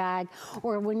frame bag,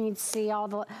 or when you'd see all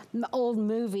the old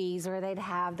movies where they'd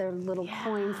have their little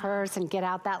coin purse and get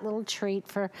out that little treat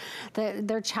for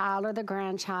their child or the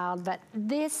grandchild. But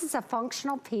this is a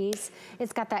functional piece.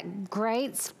 It's got that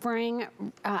great spring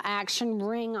action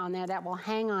ring on there that will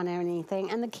hang on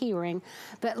anything, and the key ring.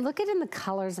 But look at the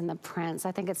colors and the prints.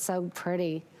 I think it's so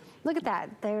pretty. Look at that.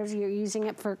 There's, you're using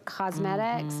it for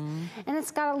cosmetics. And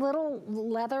it's got a little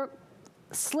leather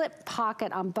slip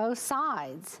pocket on both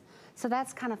sides. So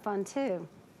that's kind of fun too.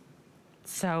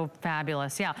 So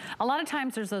fabulous, yeah. A lot of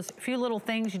times there's those few little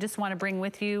things you just want to bring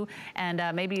with you, and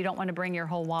maybe you don't want to bring your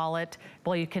whole wallet.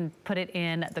 Well, you can put it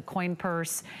in the coin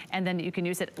purse, and then you can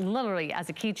use it literally as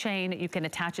a keychain. You can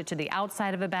attach it to the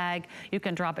outside of a bag. You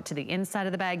can drop it to the inside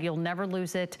of the bag. You'll never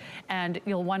lose it, and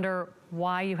you'll wonder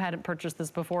why you hadn't purchased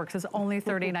this before, because it's only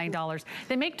 $39.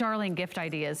 They make darling gift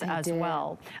ideas as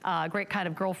well. Great kind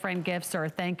of girlfriend gifts or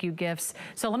thank you gifts.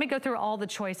 So let me go through all the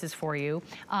choices for you.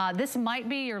 This might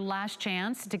be your last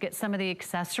chance to get some of the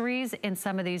accessories in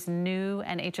some of these new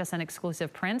and HSN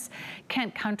exclusive prints.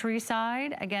 Kent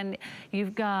Countryside, again,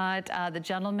 you've got the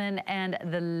gentleman and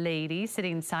the lady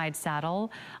sitting side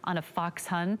saddle on a fox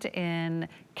hunt in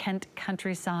Kent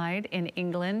Countryside in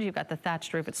England. You've got the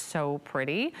thatched roof. It's so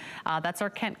pretty. That's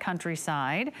our Kent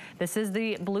Countryside. This is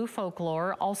the Blue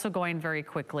Folklore, also going very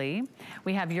quickly.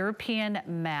 We have European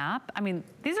Map. I mean,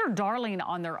 these are darling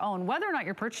on their own, whether or not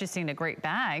you're purchasing a great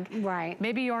bag. Right.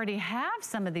 Maybe you already have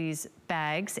some of these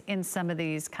bags in some of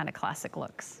these kind of classic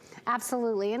looks.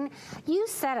 Absolutely, and you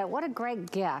said it, what a great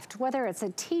gift, whether it's a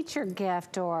teacher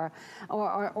gift or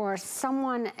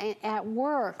someone at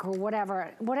work or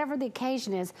whatever the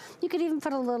occasion is. You could even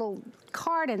put a little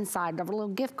card inside of a little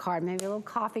gift card, maybe a little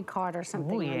coffee card or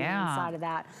something on the inside of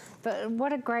that. But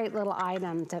what a great little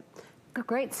item to,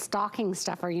 great stocking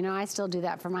stuffer. You know, I still do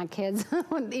that for my kids,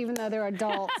 even though they're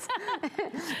adults.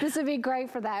 This would be great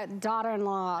for that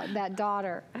daughter-in-law, that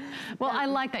daughter. Well, I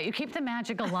like that. You keep the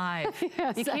magic alive.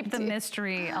 Yes, you keep the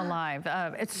mystery alive.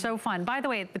 It's so fun. By the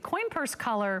way, the coin purse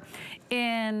color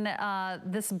in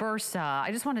this Bursa,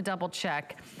 I just want to double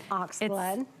check.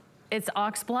 Oxblood. It's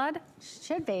oxblood?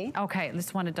 Should be. Okay,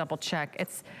 just want to double check.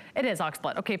 It is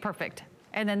oxblood. Okay, perfect.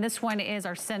 And then this one is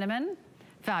our cinnamon.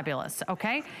 Fabulous,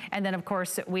 okay? And then of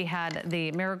course we had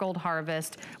the Marigold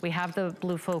Harvest, we have the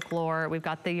Blue Folklore, we've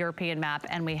got the European Map,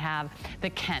 and we have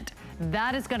the Kent.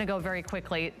 That is gonna go very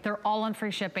quickly. They're all on free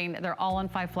shipping, they're all on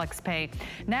 5 Flex Pay.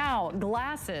 Now,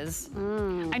 glasses.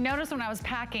 I noticed when I was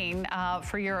packing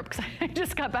for Europe, because I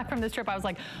just got back from this trip, I was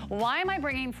like, why am I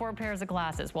bringing 4 pairs of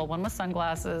glasses? Well, one was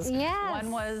sunglasses, one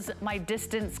was my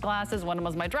distance glasses, one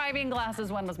was my driving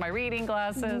glasses, one was my reading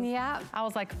glasses. Yeah. I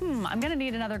was like, I'm gonna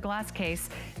need another glass case.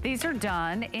 These are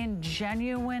done in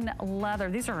genuine leather.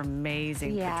 These are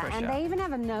amazing, Patricia. And they even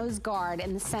have a nose guard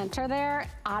in the center there,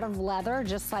 out of leather,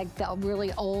 just like the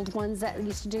really old ones that we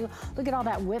used to do. Look at all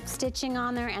that whip stitching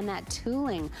on there and that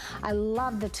tooling. I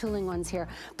love the tooling ones here.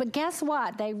 But guess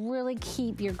what? They really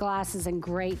keep your glasses in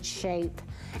great shape.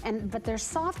 But they're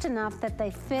soft enough that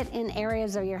they fit in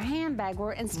areas of your handbag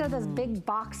where instead of those big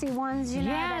boxy ones, you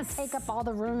know, that take up all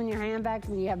the room in your handbag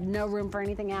and you have no room for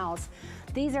anything else.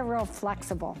 These are real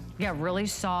flexible. Yeah, really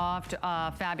soft,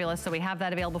 fabulous. So we have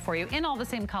that available for you in all the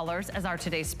same colors as our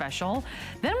today's special.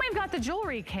 Then we've got the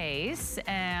jewelry case,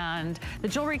 and the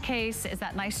jewelry case is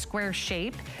that nice square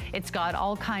shape. It's got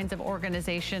all kinds of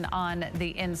organization on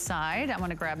the inside. I want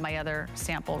to grab my other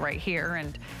sample right here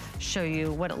and show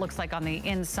you what it looks like on the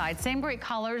inside. Same great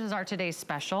colors as our today's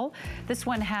special. This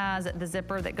one has the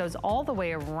zipper that goes all the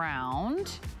way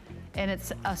around, and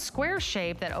it's a square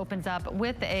shape that opens up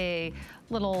with a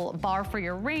little bar for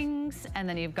your rings, and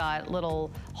then you've got little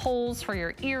holes for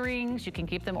your earrings. You can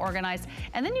keep them organized,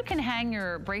 and then you can hang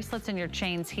your bracelets and your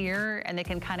chains here, and they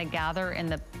can kind of gather in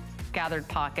the gathered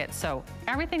pocket. So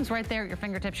everything's right there at your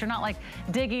fingertips. You're not like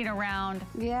digging around.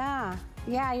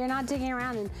 Yeah, you're not digging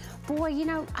around. And boy, you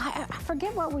know, I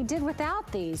forget what we did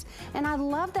without these. And I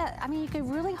love that. I mean, you could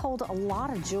really hold a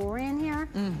lot of jewelry in here.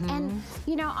 And,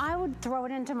 you know, I would throw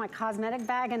it into my cosmetic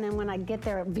bag, and then when I get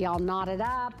there, it'd be all knotted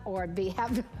up or it'd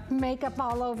have makeup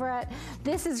all over it.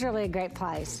 This is really a great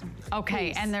place.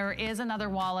 Okay, and there is another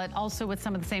wallet also with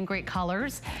some of the same great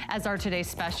colors as our today's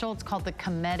special. It's called the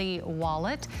Comedy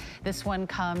Wallet. This one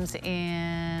comes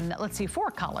in, let's see,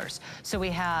 4 colors. So we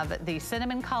have the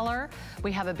cinnamon color,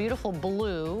 we have a beautiful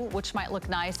blue, which might look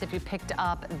nice if you picked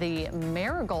up the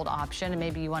marigold option, and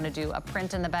maybe you want to do a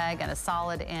print in the bag and a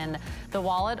solid in the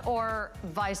wallet, or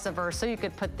vice versa. You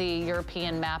could put the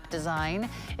European Map design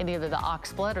in either the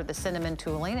oxblood or the cinnamon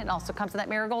tooling. It also comes in that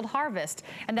Marigold Harvest,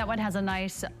 and that one has a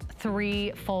nice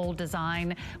 3-fold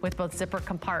design with both zipper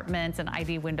compartments and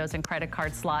ID windows and credit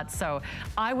card slots. So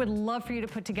I would love for you to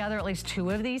put together at least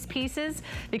 2 of these pieces,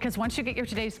 because once you get your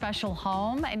today's special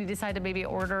home and you decide to maybe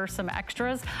order some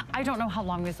extras, I don't know how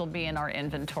long these will be in our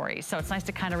inventory. So it's nice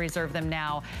to kind of reserve them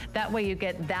now. That way you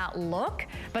get that look.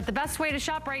 But the best way to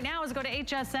shop right now is go to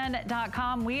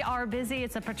hsn.com. We are busy.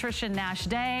 It's a Patricia Nash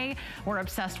day. We're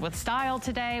obsessed with style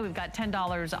today. We've got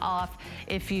 $10 off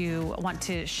if you want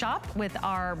to shop with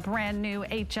our brand new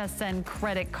HSN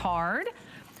credit card.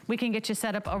 We can get you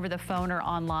set up over the phone or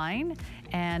online.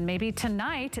 And maybe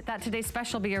tonight, that today's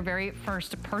special will be your very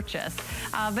first purchase.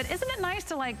 But isn't it nice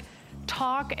to like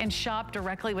talk and shop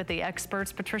directly with the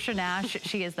experts? Patricia Nash,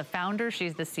 she is the founder,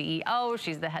 she's the CEO,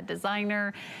 she's the head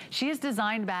designer. She has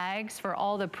designed bags for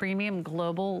all the premium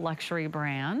global luxury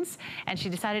brands, and she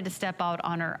decided to step out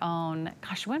on her own.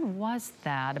 Gosh, when was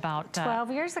that? About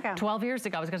 12 years ago. 12 years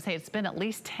ago. I was gonna say it's been at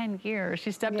least 10 years.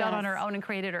 She stepped out on her own and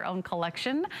created her own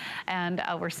collection, and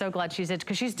we're so glad she's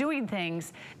because she's doing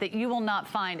things that you will not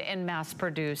find in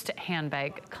mass-produced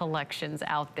handbag collections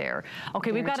out there.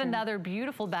 Okay, we've got another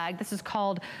beautiful bag. This is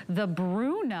called the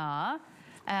Bruna.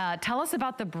 Tell us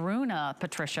about the Bruna,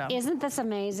 Patricia. Isn't this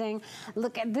amazing?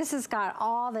 Look, this has got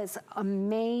all this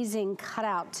amazing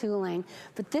cutout tooling,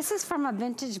 but this is from a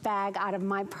vintage bag out of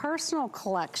my personal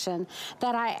collection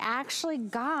that I actually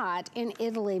got in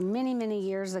Italy many, many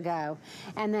years ago.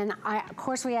 And then, of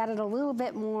course, we added a little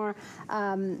bit more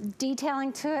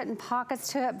detailing to it and pockets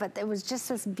to it, but it was just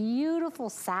this beautiful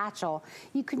satchel.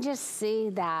 You can just see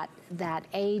that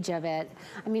age of it.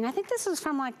 I mean, I think this was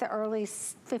from like the early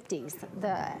 50s,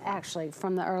 actually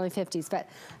from the early 50s, but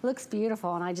looks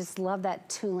beautiful, and I just love that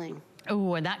tooling.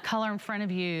 Oh, and that color in front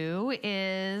of you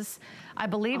is, I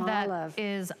believe that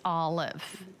is olive.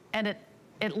 And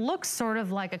it looks sort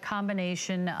of like a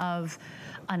combination of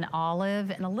an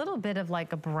olive and a little bit of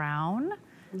like a brown.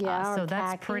 Yeah, so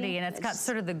that's pretty, and it's got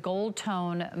sort of the gold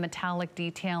tone metallic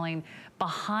detailing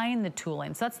behind the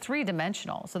tooling. So that's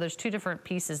three-dimensional. So there's two different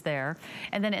pieces there.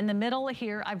 And then in the middle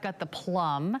here, I've got the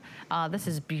plum. This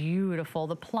is beautiful.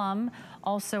 The plum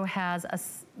also has a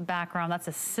background, that's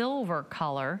a silver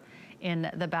color in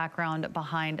the background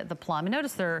behind the plum. And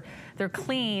notice they're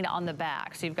clean on the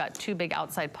back. So you've got two big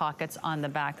outside pockets on the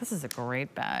back. This is a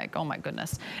great bag, oh my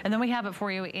goodness. And then we have it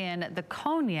for you in the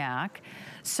cognac.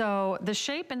 So the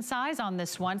shape and size on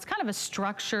this one, it's kind of a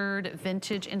structured,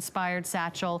 vintage inspired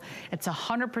satchel. It's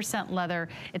 100% leather.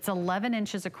 It's 11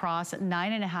 inches across,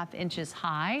 9.5 inches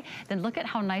high. Then look at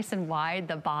how nice and wide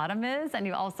the bottom is. And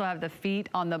you also have the feet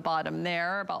on the bottom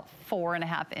there, about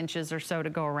 4.5 inches or so to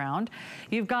go around.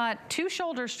 You've got two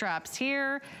shoulder straps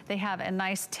here. They have a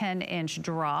nice 10-inch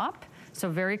drop. So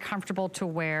very comfortable to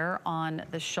wear on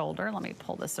the shoulder. Let me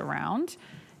pull this around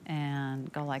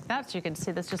and go like that, so you can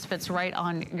see this just fits right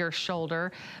on your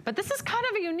shoulder. But this is kind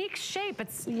of a unique shape.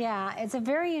 It's it's a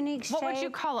very unique shape. What would you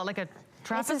call it? Like a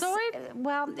trapezoid?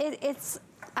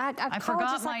 I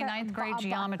forgot my ninth grade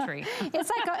geometry.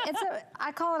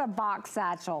 I call it a box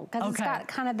satchel because it's got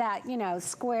kind of that, you know,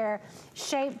 square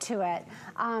shape to it.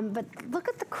 But look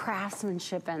at the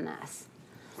craftsmanship in this.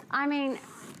 I mean,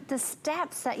 the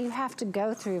steps that you have to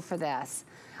go through for this.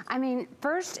 I mean,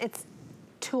 first it's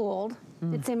tooled.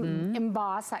 It's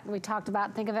embossed, like we talked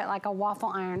about. Think of it like a waffle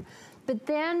iron. But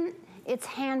then it's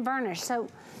hand burnished. So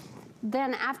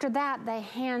then after that, they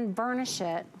hand burnish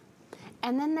it.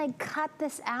 And then they cut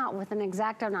this out with an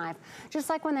X-Acto knife.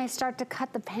 Just like when they start to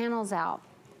cut the panels out.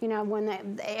 You know,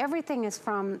 when everything is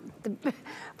from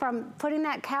putting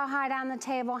that cowhide on the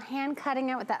table, hand cutting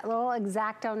it with that little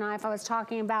X-Acto knife I was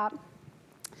talking about,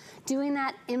 doing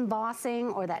that embossing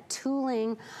or that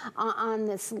tooling on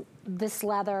this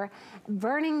leather,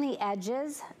 burning the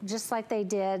edges just like they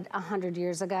did 100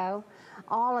 years ago.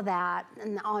 All of that,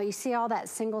 and you see all that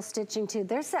single stitching too.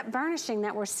 There's that burnishing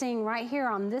that we're seeing right here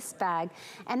on this bag.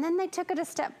 And then they took it a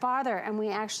step farther, and we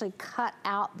actually cut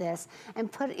out this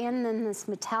and put in then this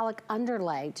metallic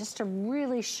underlay just to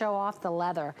really show off the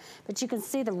leather. But you can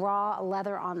see the raw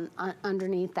leather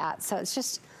underneath that. So it's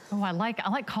just, oh, I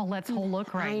like Colette's whole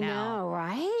look right now. I know,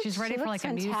 right? She's ready for like a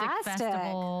music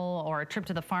festival or a trip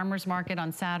to the farmer's market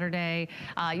on Saturday.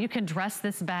 You can dress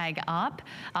this bag up.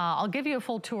 I'll give you a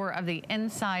full tour of the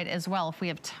inside as well if we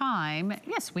have time.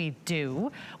 Yes, we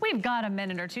do. We've got a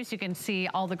minute or two so you can see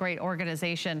all the great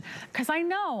organization. Because I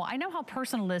know how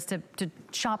personal it is to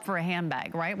shop for a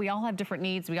handbag, right? We all have different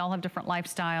needs. We all have different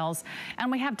lifestyles.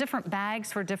 And we have different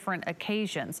bags for different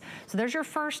occasions. So there's your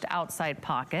first outside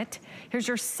pocket. Here's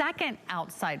your second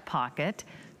outside pocket.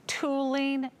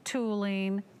 Tooling,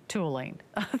 tooling, tooling.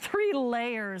 3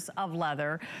 layers of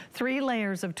leather, 3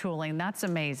 layers of tooling. That's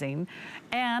amazing.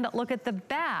 And look at the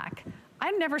back.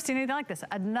 I've never seen anything like this.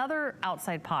 Another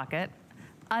outside pocket.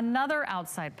 Another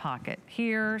outside pocket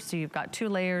here, so you've got 2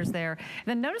 layers there. And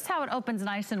then notice how it opens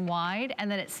nice and wide, and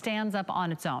then it stands up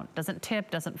on its own. Doesn't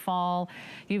tip, doesn't fall.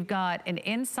 You've got an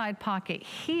inside pocket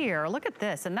here. Look at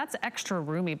this, and that's extra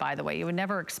roomy, by the way. You would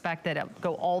never expect that it would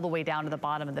go all the way down to the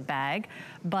bottom of the bag,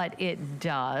 but it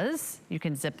does. You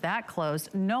can zip that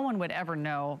closed. No one would ever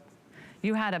know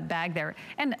you had a bag there.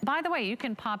 And by the way, you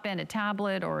can pop in a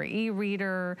tablet or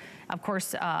e-reader. Of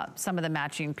course, some of the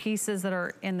matching pieces that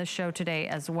are in the show today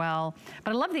as well.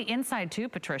 But I love the inside too,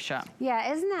 Patricia.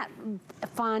 Yeah, isn't that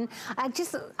fun?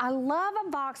 I love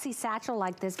a boxy satchel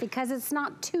like this because it's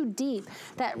not too deep,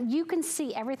 that you can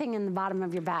see everything in the bottom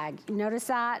of your bag. You notice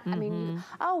that? I mean,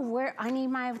 oh, I need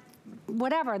my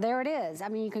whatever, there it is. I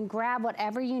mean, you can grab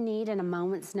whatever you need in a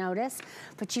moment's notice,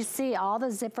 but you see all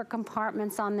the zipper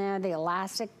compartments on there, the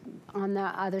elastic on the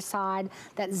other side,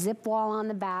 that zip wall on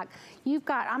the back. You've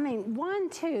got, I mean, 1,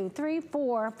 2, 3,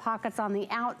 4 pockets on the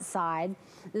outside,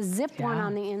 the zip one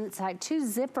on the inside, 2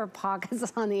 zipper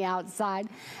pockets on the outside,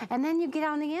 and then you get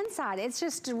on the inside. It's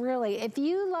just really, if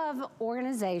you love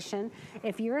organization,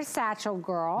 if you're a satchel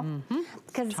girl,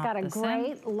 because it's got a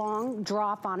great long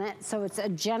drop on it, so it's a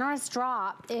generous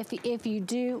drop if you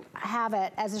do have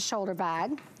it as a shoulder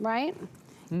bag, right?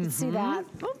 You can see that.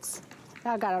 Oops.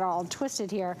 I got it all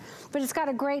twisted here, but it's got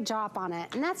a great drop on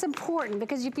it. And that's important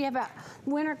because if you have a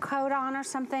winter coat on or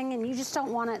something and you just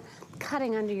don't want it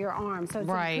cutting under your arm. So it's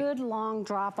a good long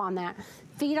drop on that.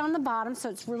 Feet on the bottom, so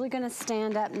it's really gonna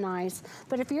stand up nice.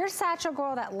 But if you're a satchel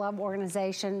girl that love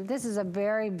organization, this is a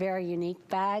very, very unique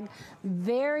bag.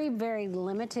 Very, very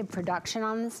limited production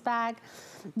on this bag.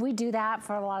 We do that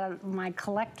for a lot of my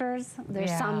collectors.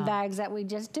 There's some bags that we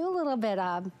just do a little bit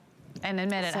of. And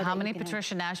admit it, how many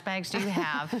Patricia Nash bags do you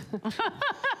have?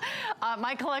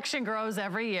 My collection grows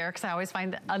every year because I always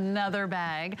find another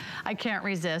bag. I can't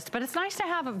resist, but it's nice to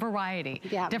have a variety.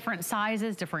 Different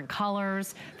sizes, different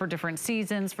colors, for different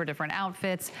seasons, for different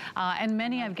outfits, and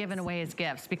many I've given away as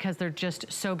gifts because they're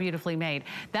just so beautifully made.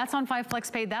 That's on 5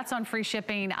 FlexPay, that's on free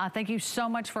shipping. Thank you so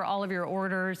much for all of your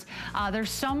orders. There's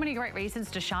so many great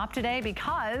reasons to shop today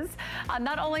because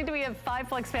not only do we have 5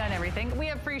 FlexPay on everything, we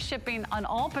have free shipping on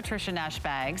all Patricia Nash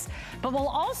bags, but we'll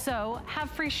also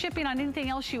have free shipping on anything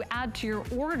else you add to your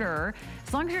order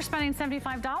as long as you're spending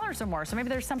 $75 or more. So maybe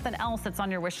there's something else that's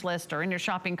on your wish list or in your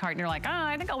shopping cart and you're like,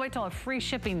 I think I'll wait till a free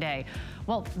shipping day.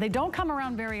 Well, they don't come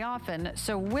around very often,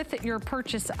 so with your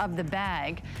purchase of the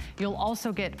bag, you'll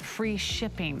also get free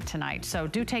shipping tonight. So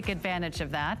do take advantage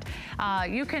of that.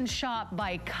 You can shop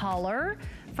by color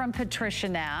from Patricia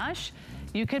Nash.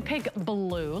 You could pick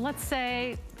blue. Let's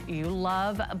say you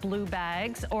love blue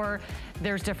bags, or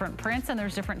there's different prints and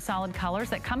there's different solid colors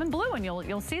that come in blue, and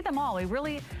you'll see them all. We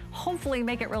really hopefully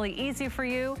make it really easy for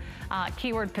you.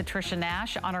 Keyword Patricia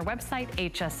Nash on our website,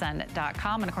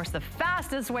 hsn.com. And of course, the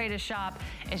fastest way to shop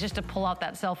is just to pull out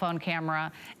that cell phone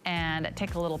camera and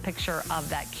take a little picture of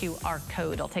that QR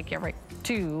code. It'll take you right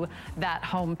to that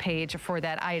home page for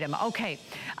that item. Okay,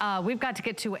 we've got to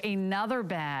get to another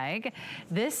bag.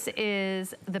 This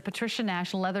is the Patricia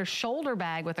Nash leather shoulder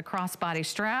bag with a crossbody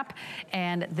strap,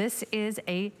 and this is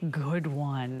a good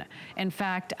one. In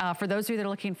fact, for those of you that are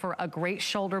looking for a great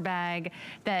shoulder bag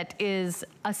that is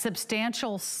a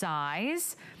substantial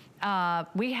size,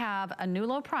 we have a new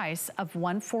low price of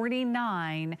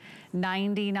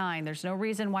 $149.99. There's no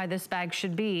reason why this bag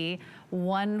should be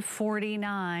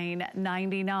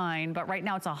 $149.99, but right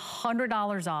now it's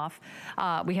 $100 off.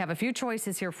 We have a few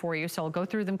choices here for you, so I'll go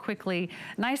through them quickly.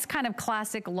 Nice kind of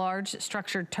classic large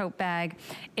structured tote bag.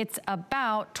 It's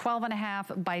about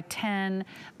 12.5 by 10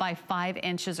 by 5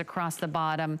 inches across the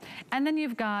bottom. And then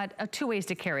you've got 2 ways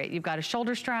to carry it. You've got a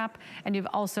shoulder strap, and you've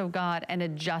also got an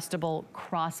adjustable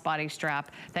crossbody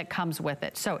strap that comes with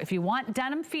it. So if you want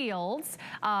denim fields,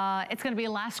 it's gonna be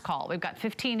a last call. We've got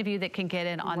 15 of you that can get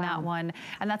in on that one.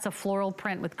 And that's a floral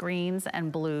print with greens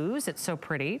and blues. It's so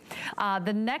pretty.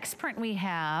 The next print we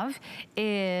have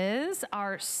is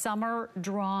our summer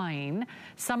drawing.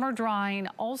 Summer drawing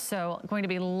also going to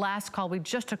be last call. We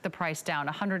just took the price down,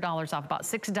 $100 off, about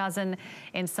 6 dozen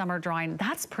in summer drawing.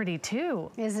 That's pretty too.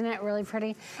 Isn't it really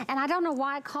pretty? And I don't know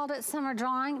why I called it summer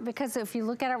drawing, because if you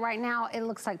look at it right now, it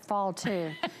looks like fall too.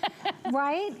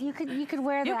 Right? You could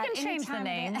wear that. You can change the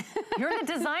name. You're the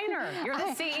designer. You're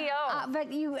the CEO.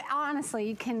 But you honestly,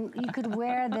 you could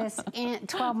wear this in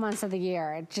 12 months of the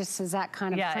year. It just is that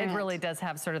kind of print. It really does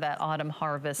have sort of that autumn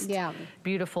harvest,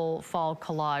 beautiful fall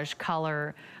collage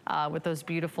color with those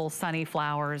beautiful sunny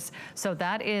flowers. So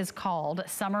that is called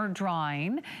Summer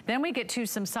Drawing. Then we get to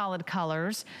some solid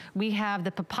colors. We have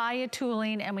the papaya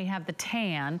tooling and we have the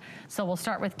tan. So we'll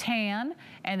start with tan,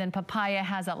 and then papaya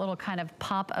has that little kind of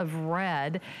pop of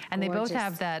red. And they both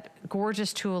have that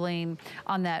gorgeous tooling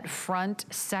on that front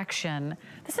section.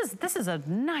 This is a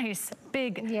nice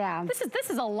big. Yeah. This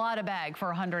is a lot of bag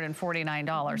for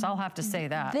 $149. I'll have to say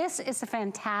that. This is a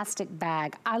fantastic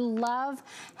bag. I love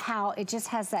how it just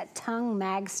has that tongue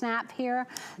mag snap here.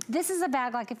 This is a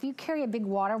bag, like if you carry a big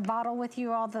water bottle with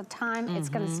you all the time, it's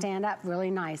gonna stand up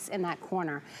really nice in that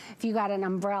corner. If you got an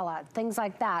umbrella, things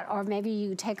like that, or maybe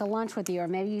you take a lunch with you, or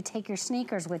maybe you take your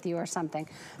sneakers with you or something.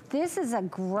 This is a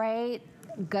great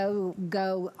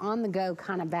on the go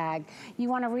kind of bag. You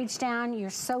want to reach down, you're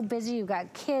so busy, you've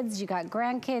got kids, you got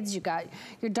grandkids, you got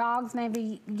your dogs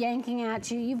maybe yanking at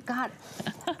you. You've got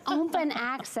open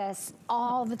access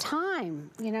all the time,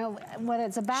 you know, whether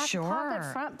it's a back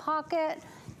pocket, front pocket,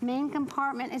 main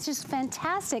compartment. It's just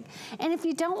fantastic. And if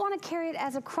you don't want to carry it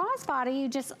as a crossbody, you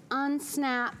just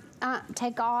unsnap,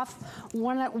 take off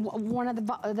one of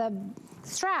the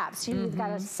straps. You've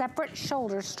got a separate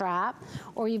shoulder strap,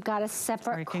 or you've got a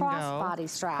separate crossbody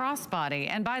strap. Crossbody,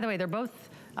 and by the way, they're both,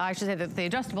 I should say that the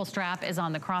adjustable strap is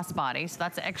on the crossbody, so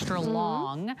that's extra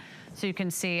long. So you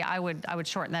can see, I would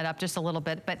shorten that up just a little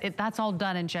bit, but that's all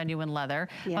done in genuine leather.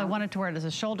 If I wanted to wear it as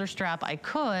a shoulder strap, I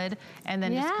could, and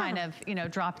then just kind of, you know,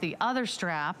 drop the other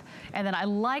strap. And then I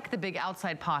like the big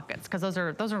outside pockets, because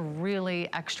those are really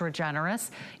extra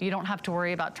generous. You don't have to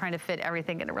worry about trying to fit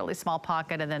everything in a really small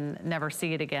pocket and then never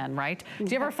see it again, right? Do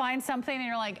you ever find something and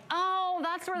you're like, oh,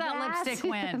 that's where that lipstick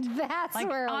went? That's like,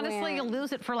 where it honestly, went. you'll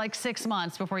lose it for like 6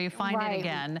 months before you find it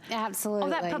again. Absolutely. Oh,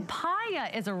 that papaya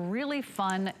is a really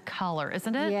fun color,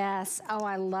 isn't it? Yes. Oh,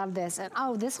 I love this. And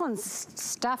oh, this one's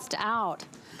stuffed out.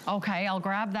 Okay, I'll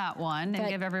grab that one and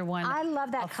give everyone I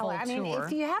love that color. I mean,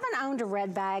 if you haven't owned a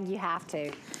red bag, you have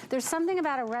to. There's something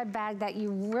about a red bag that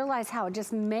you realize how it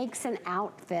just makes an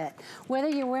outfit. Whether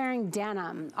you're wearing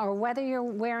denim, or whether you're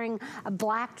wearing a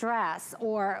black dress,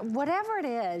 or whatever it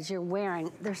is you're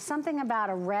wearing, there's something about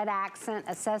a red accent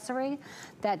accessory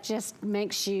that just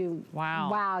makes you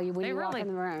wow you when you walk in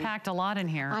the room. They really packed a lot in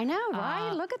here. I know,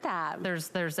 right? Look at that.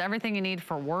 There's everything you need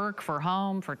for work, for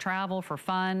home, for travel, for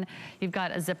fun. You've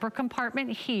got a zipper compartment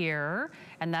here,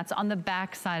 and that's on the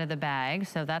back side of the bag.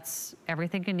 So that's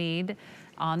everything you need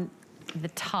on the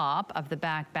top of the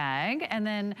back bag. And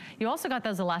then you also got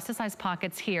those elasticized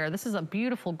pockets here. This is a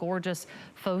beautiful, gorgeous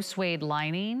faux suede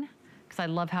lining, because I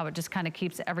love how it just kind of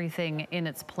keeps everything in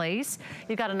its place.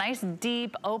 You've got a nice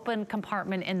deep open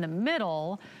compartment in the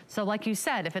middle. So like you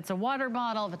said, if it's a water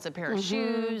bottle, if it's a pair of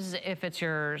shoes, if it's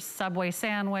your Subway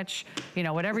sandwich, you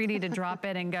know, whatever you need to drop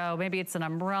it and go. Maybe it's an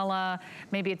umbrella,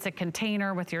 maybe it's a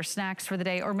container with your snacks for the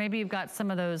day, or maybe you've got some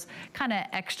of those kind of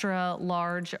extra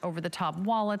large over the top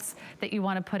wallets that you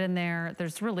want to put in there.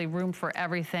 There's really room for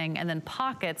everything. And then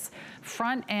pockets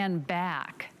front and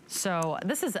back. So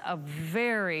this is a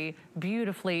very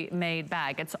beautifully made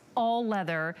bag. It's all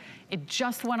leather. It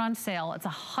just went on sale. It's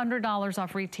 $100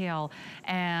 off retail.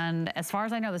 And as far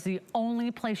as I know, this is the only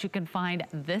place you can find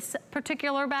this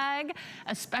particular bag,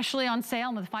 especially on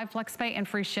sale with 5 flex pay and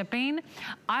free shipping.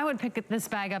 I would pick this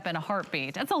bag up in a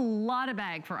heartbeat. That's a lot of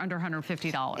bag for under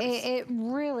 $150. It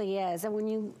really is. And when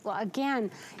you,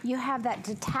 again, you have that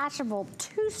detachable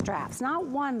 2 straps, not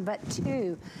 1, but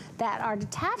 2, that are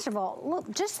detachable.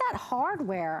 Look, just that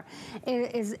hardware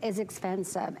is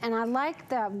expensive. And I like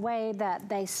the way that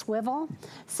they swivel.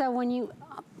 So when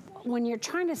you're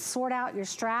trying to sort out your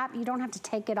strap, you don't have to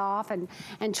take it off and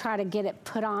try to get it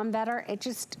put on better. It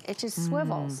just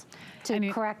swivels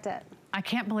to correct it. I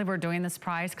can't believe we're doing this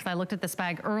price, because I looked at this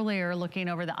bag earlier looking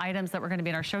over the items that were going to be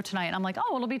in our show tonight, and I'm like,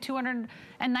 oh, it'll be $219.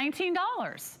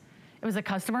 It was a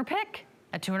customer pick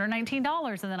at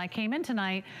 $219. And then I came in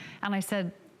tonight and I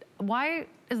said, why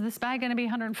is this bag gonna be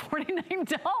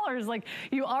 $149? Like,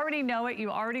 you already know it, you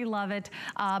already love it,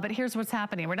 but here's what's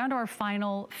happening. We're down to our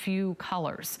final few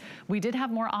colors. We did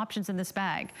have more options in this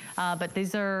bag, but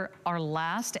these are our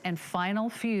last and final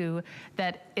few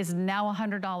that is now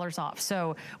 $100 off.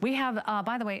 So we have,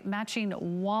 by the way, matching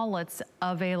wallets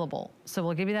available. So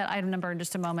we'll give you that item number in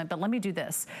just a moment, but let me do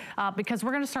this, because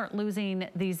we're gonna start losing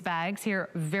these bags here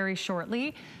very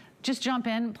shortly. Just jump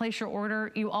in, place your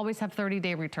order. You always have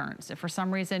 30-day returns. If for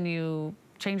some reason you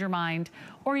change your mind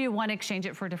or you want to exchange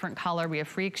it for a different color, we have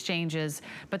free exchanges,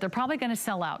 but they're probably going to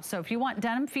sell out. So if you want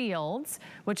Denim Fields,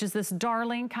 which is this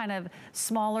darling kind of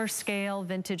smaller scale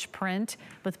vintage print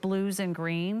with blues and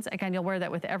greens, again, you'll wear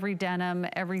that with every denim,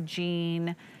 every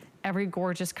jean, every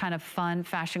gorgeous kind of fun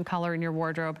fashion color in your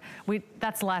wardrobe.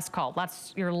 That's last call.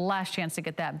 That's your last chance to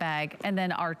get that bag. And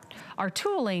then our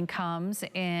tooling comes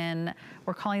in,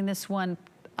 we're calling this one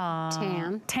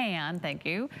tan, thank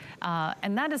you.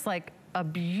 And that is like a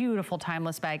beautiful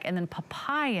timeless bag. And then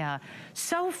papaya,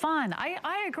 so fun.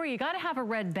 I agree, you gotta have a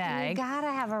red bag. You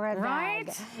gotta have a red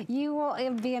bag. You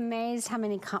will be amazed how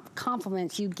many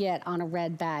compliments you get on a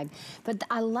red bag. But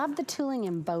I love the tooling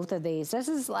in both of these. This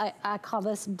is, like, I call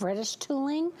this British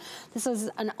tooling. This was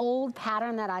an old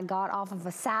pattern that I got off of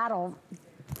a saddle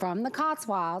from the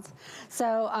Cotswolds.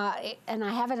 So, and I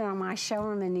have it on my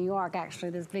showroom in New York, actually,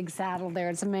 this big saddle there,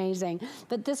 it's amazing.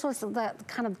 But this was the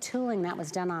kind of tooling that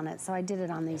was done on it, so I did it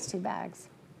on these two bags.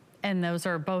 And those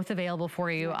are both available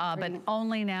for you, but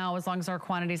only now as long as our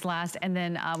quantities last. And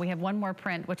then we have one more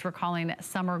print, which we're calling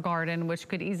Summer Garden, which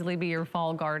could easily be your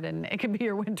fall garden. It could be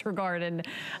your winter garden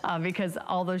because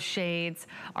all those shades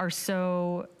are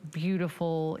so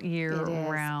beautiful year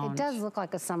round. It does look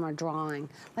like a summer drawing,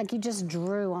 like you just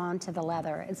drew onto the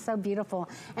leather. It's so beautiful.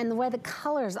 And the way the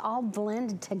colors all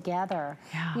blended together,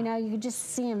 you know, you could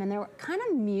just see them and they're kind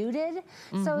of muted.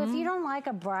 So if you don't like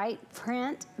a bright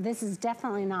print, this is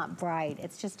definitely not bright.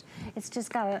 It's just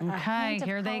got a hint of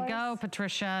here colors. they go,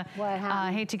 Patricia. What happened?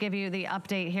 I hate to give you the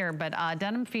update here, but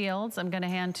Denim Fields, I'm gonna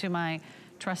hand to my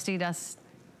trusty desk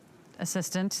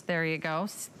assistant. There you go.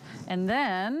 And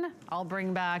then I'll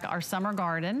bring back our Summer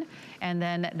Garden. And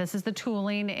then this is the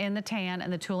tooling in the tan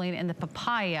and the tooling in the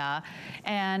papaya.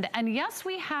 And yes,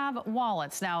 we have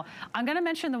wallets. Now, I'm gonna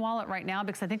mention the wallet right now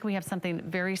because I think we have something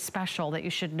very special that you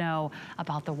should know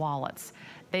about the wallets.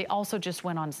 They also just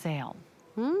went on sale.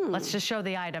 Let's just show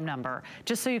the item number,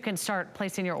 just so you can start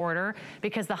placing your order,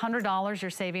 because the $100 you're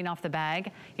saving off the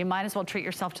bag, you might as well treat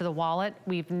yourself to the wallet.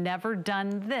 We've never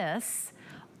done this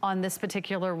on this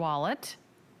particular wallet,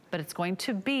 but it's going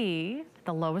to be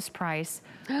the lowest price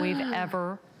we've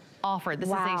ever offered. This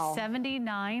is a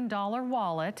 $79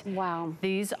 wallet. Wow.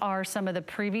 These are some of the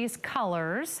previous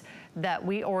colors that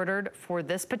we ordered for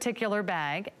this particular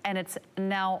bag, and it's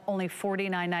now only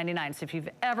 $49.99. So if you've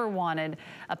ever wanted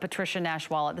a Patricia Nash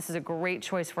wallet, this is a great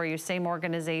choice for you. Same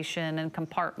organization and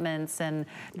compartments and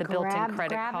the built-in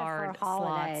credit card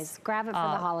slots. Grab it for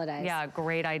the holidays. Yeah,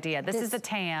 great idea. This is the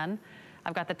tan.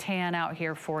 I've got the tan out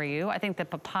here for you. I think the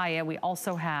papaya we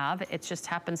also have. It just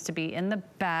happens to be in the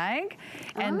bag.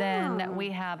 And then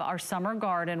we have our Summer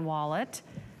Garden wallet.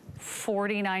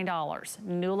 $49.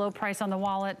 New low price on the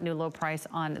wallet, new low price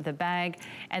on the bag.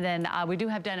 And then we do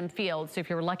have Denim Fields. So if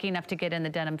you're lucky enough to get in the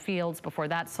Denim Fields before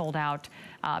that sold out,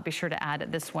 be sure to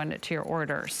add this one to your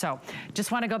order. So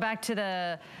just want to go back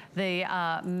to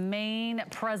the main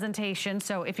presentation.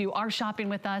 So if you are shopping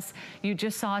with us, you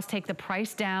just saw us take the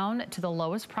price down to the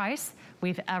lowest price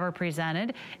we've ever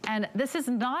presented. And this is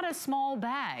not a small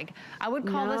bag. I would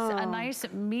call this a nice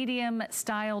medium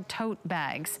style tote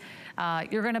bags.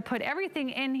 You're gonna put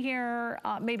everything in here,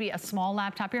 maybe a small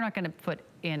laptop. You're not gonna put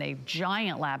in a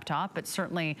giant laptop, but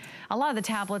certainly a lot of the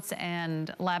tablets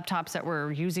and laptops that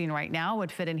we're using right now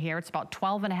would fit in here. It's about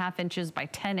 12.5 inches by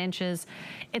 10 inches.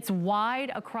 It's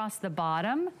wide across the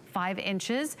bottom, 5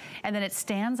 inches, and then it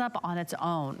stands up on its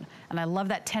own. And I love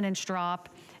that 10-inch drop.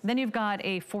 Then you've got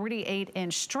a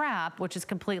 48-inch strap, which is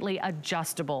completely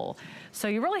adjustable. So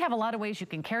you really have a lot of ways you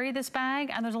can carry this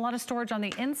bag, and there's a lot of storage on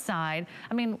the inside.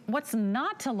 I mean, what's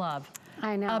not to love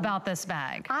about this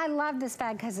bag? I love this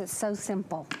bag because it's so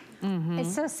simple.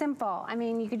 It's so simple. I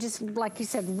mean, you could just, like you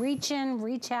said, reach in,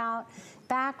 reach out,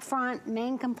 back, front,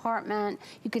 main compartment.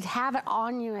 You could have it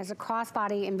on you as a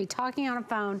crossbody and be talking on a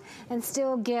phone and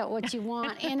still get what you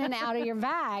want in and out of your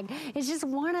bag. It's just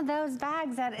one of those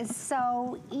bags that is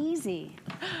so easy.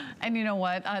 And you know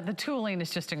what? The tooling is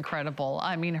just incredible.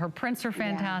 I mean, her prints are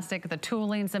fantastic. The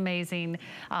tooling's amazing.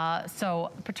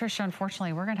 So, Patricia,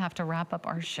 unfortunately, we're gonna have to wrap up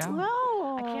our show. Oh.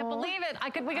 I can't believe it.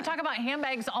 We could talk about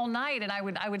handbags all night, and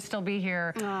I would still be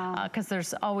here because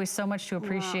there's always so much to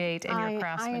appreciate in your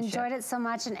craftsmanship. I enjoyed it so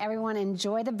much, and everyone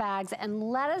enjoy the bags and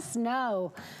let us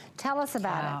know. Tell us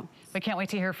about it. We can't wait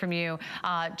to hear from you.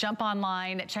 Jump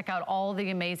online, check out all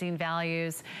the amazing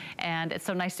values, and it's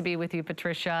so nice to be with you,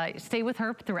 Patricia. Stay with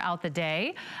her throughout the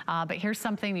day, but here's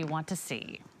something you want to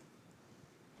see.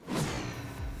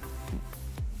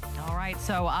 All right,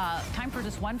 so time for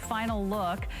just one final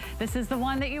look. This is the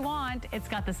one that you want. It's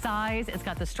got the size, it's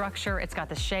got the structure, it's got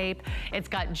the shape, it's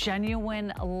got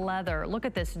genuine leather. Look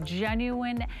at this,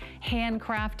 genuine,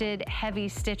 handcrafted, heavy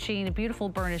stitching, beautiful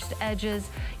burnished edges.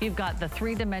 You've got the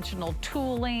three-dimensional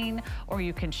tooling, or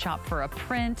you can shop for a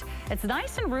print. It's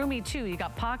nice and roomy too. You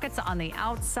got pockets on the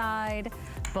outside,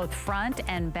 both front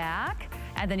and back.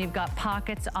 And then you've got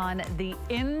pockets on the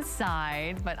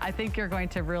inside, but I think you're going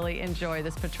to really enjoy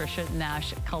this Patricia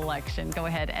Nash collection. Go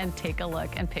ahead and take a look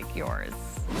and pick yours.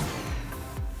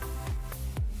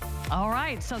 All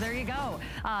right, so there you go.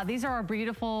 These are our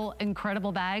beautiful,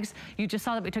 incredible bags. You just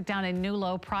saw that we took down a new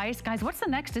low price. Guys, what's the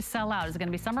next to sell out? Is it gonna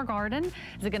be Summer Garden?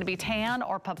 Is it gonna be Tan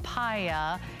or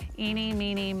Papaya? Eeny,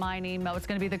 meeny, miny, mo. It's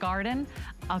gonna be the Garden?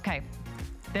 Okay,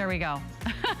 there we go.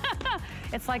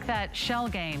 It's like that shell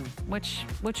game. Which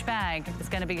bag is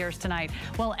gonna be yours tonight?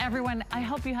 Well, everyone, I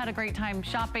hope you had a great time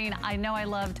shopping. I know I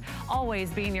loved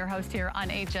always being your host here on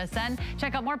HSN.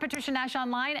 Check out more Patricia Nash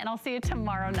online, and I'll see you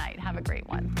tomorrow night. Have a great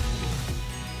one.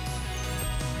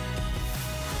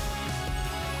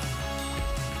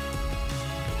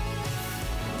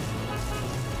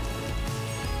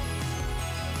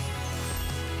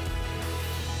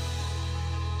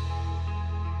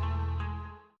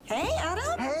 Hey,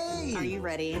 Adam. Hey! Are you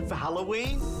ready? For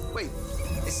Halloween? Wait,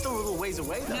 it's still a little ways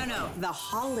away though. No, the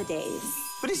holidays.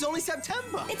 But it's only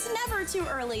September. It's never too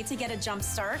early to get a jump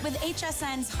start with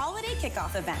HSN's holiday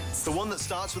kickoff events. The one that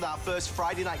starts with our first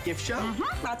Friday night gift show?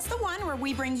 That's the one where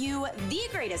we bring you the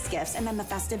greatest gifts, and then the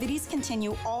festivities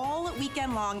continue all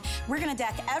weekend long. We're gonna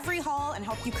deck every hall and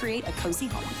help you create a cozy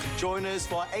home. Join us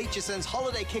for HSN's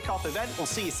holiday kickoff event. We'll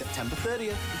see you September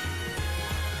 30th.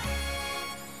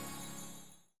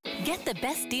 Get the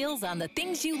best deals on the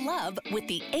things you love with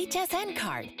the HSN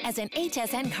card. As an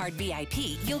HSN card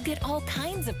VIP, you'll get all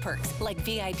kinds of perks like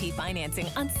VIP financing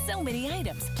on so many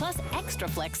items, plus extra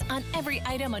flex on every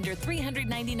item under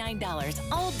 $399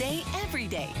 all day, every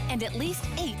day, and at least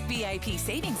 8 VIP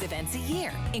savings events a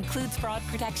year. Includes fraud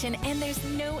protection, and there's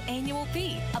no annual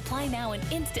fee. Apply now and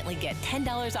instantly get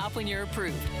 $10 off when you're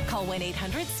approved. Call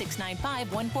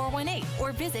 1-800-695-1418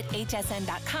 or visit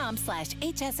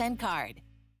hsn.com/HSN card.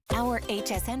 Our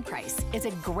HSN price is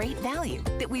a great value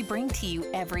that we bring to you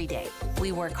every day.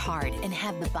 We work hard and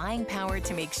have the buying power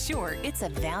to make sure it's a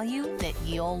value that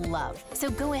you'll love.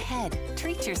 So go ahead,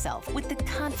 treat yourself with the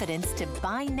confidence to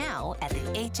buy now at the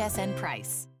HSN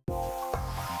price.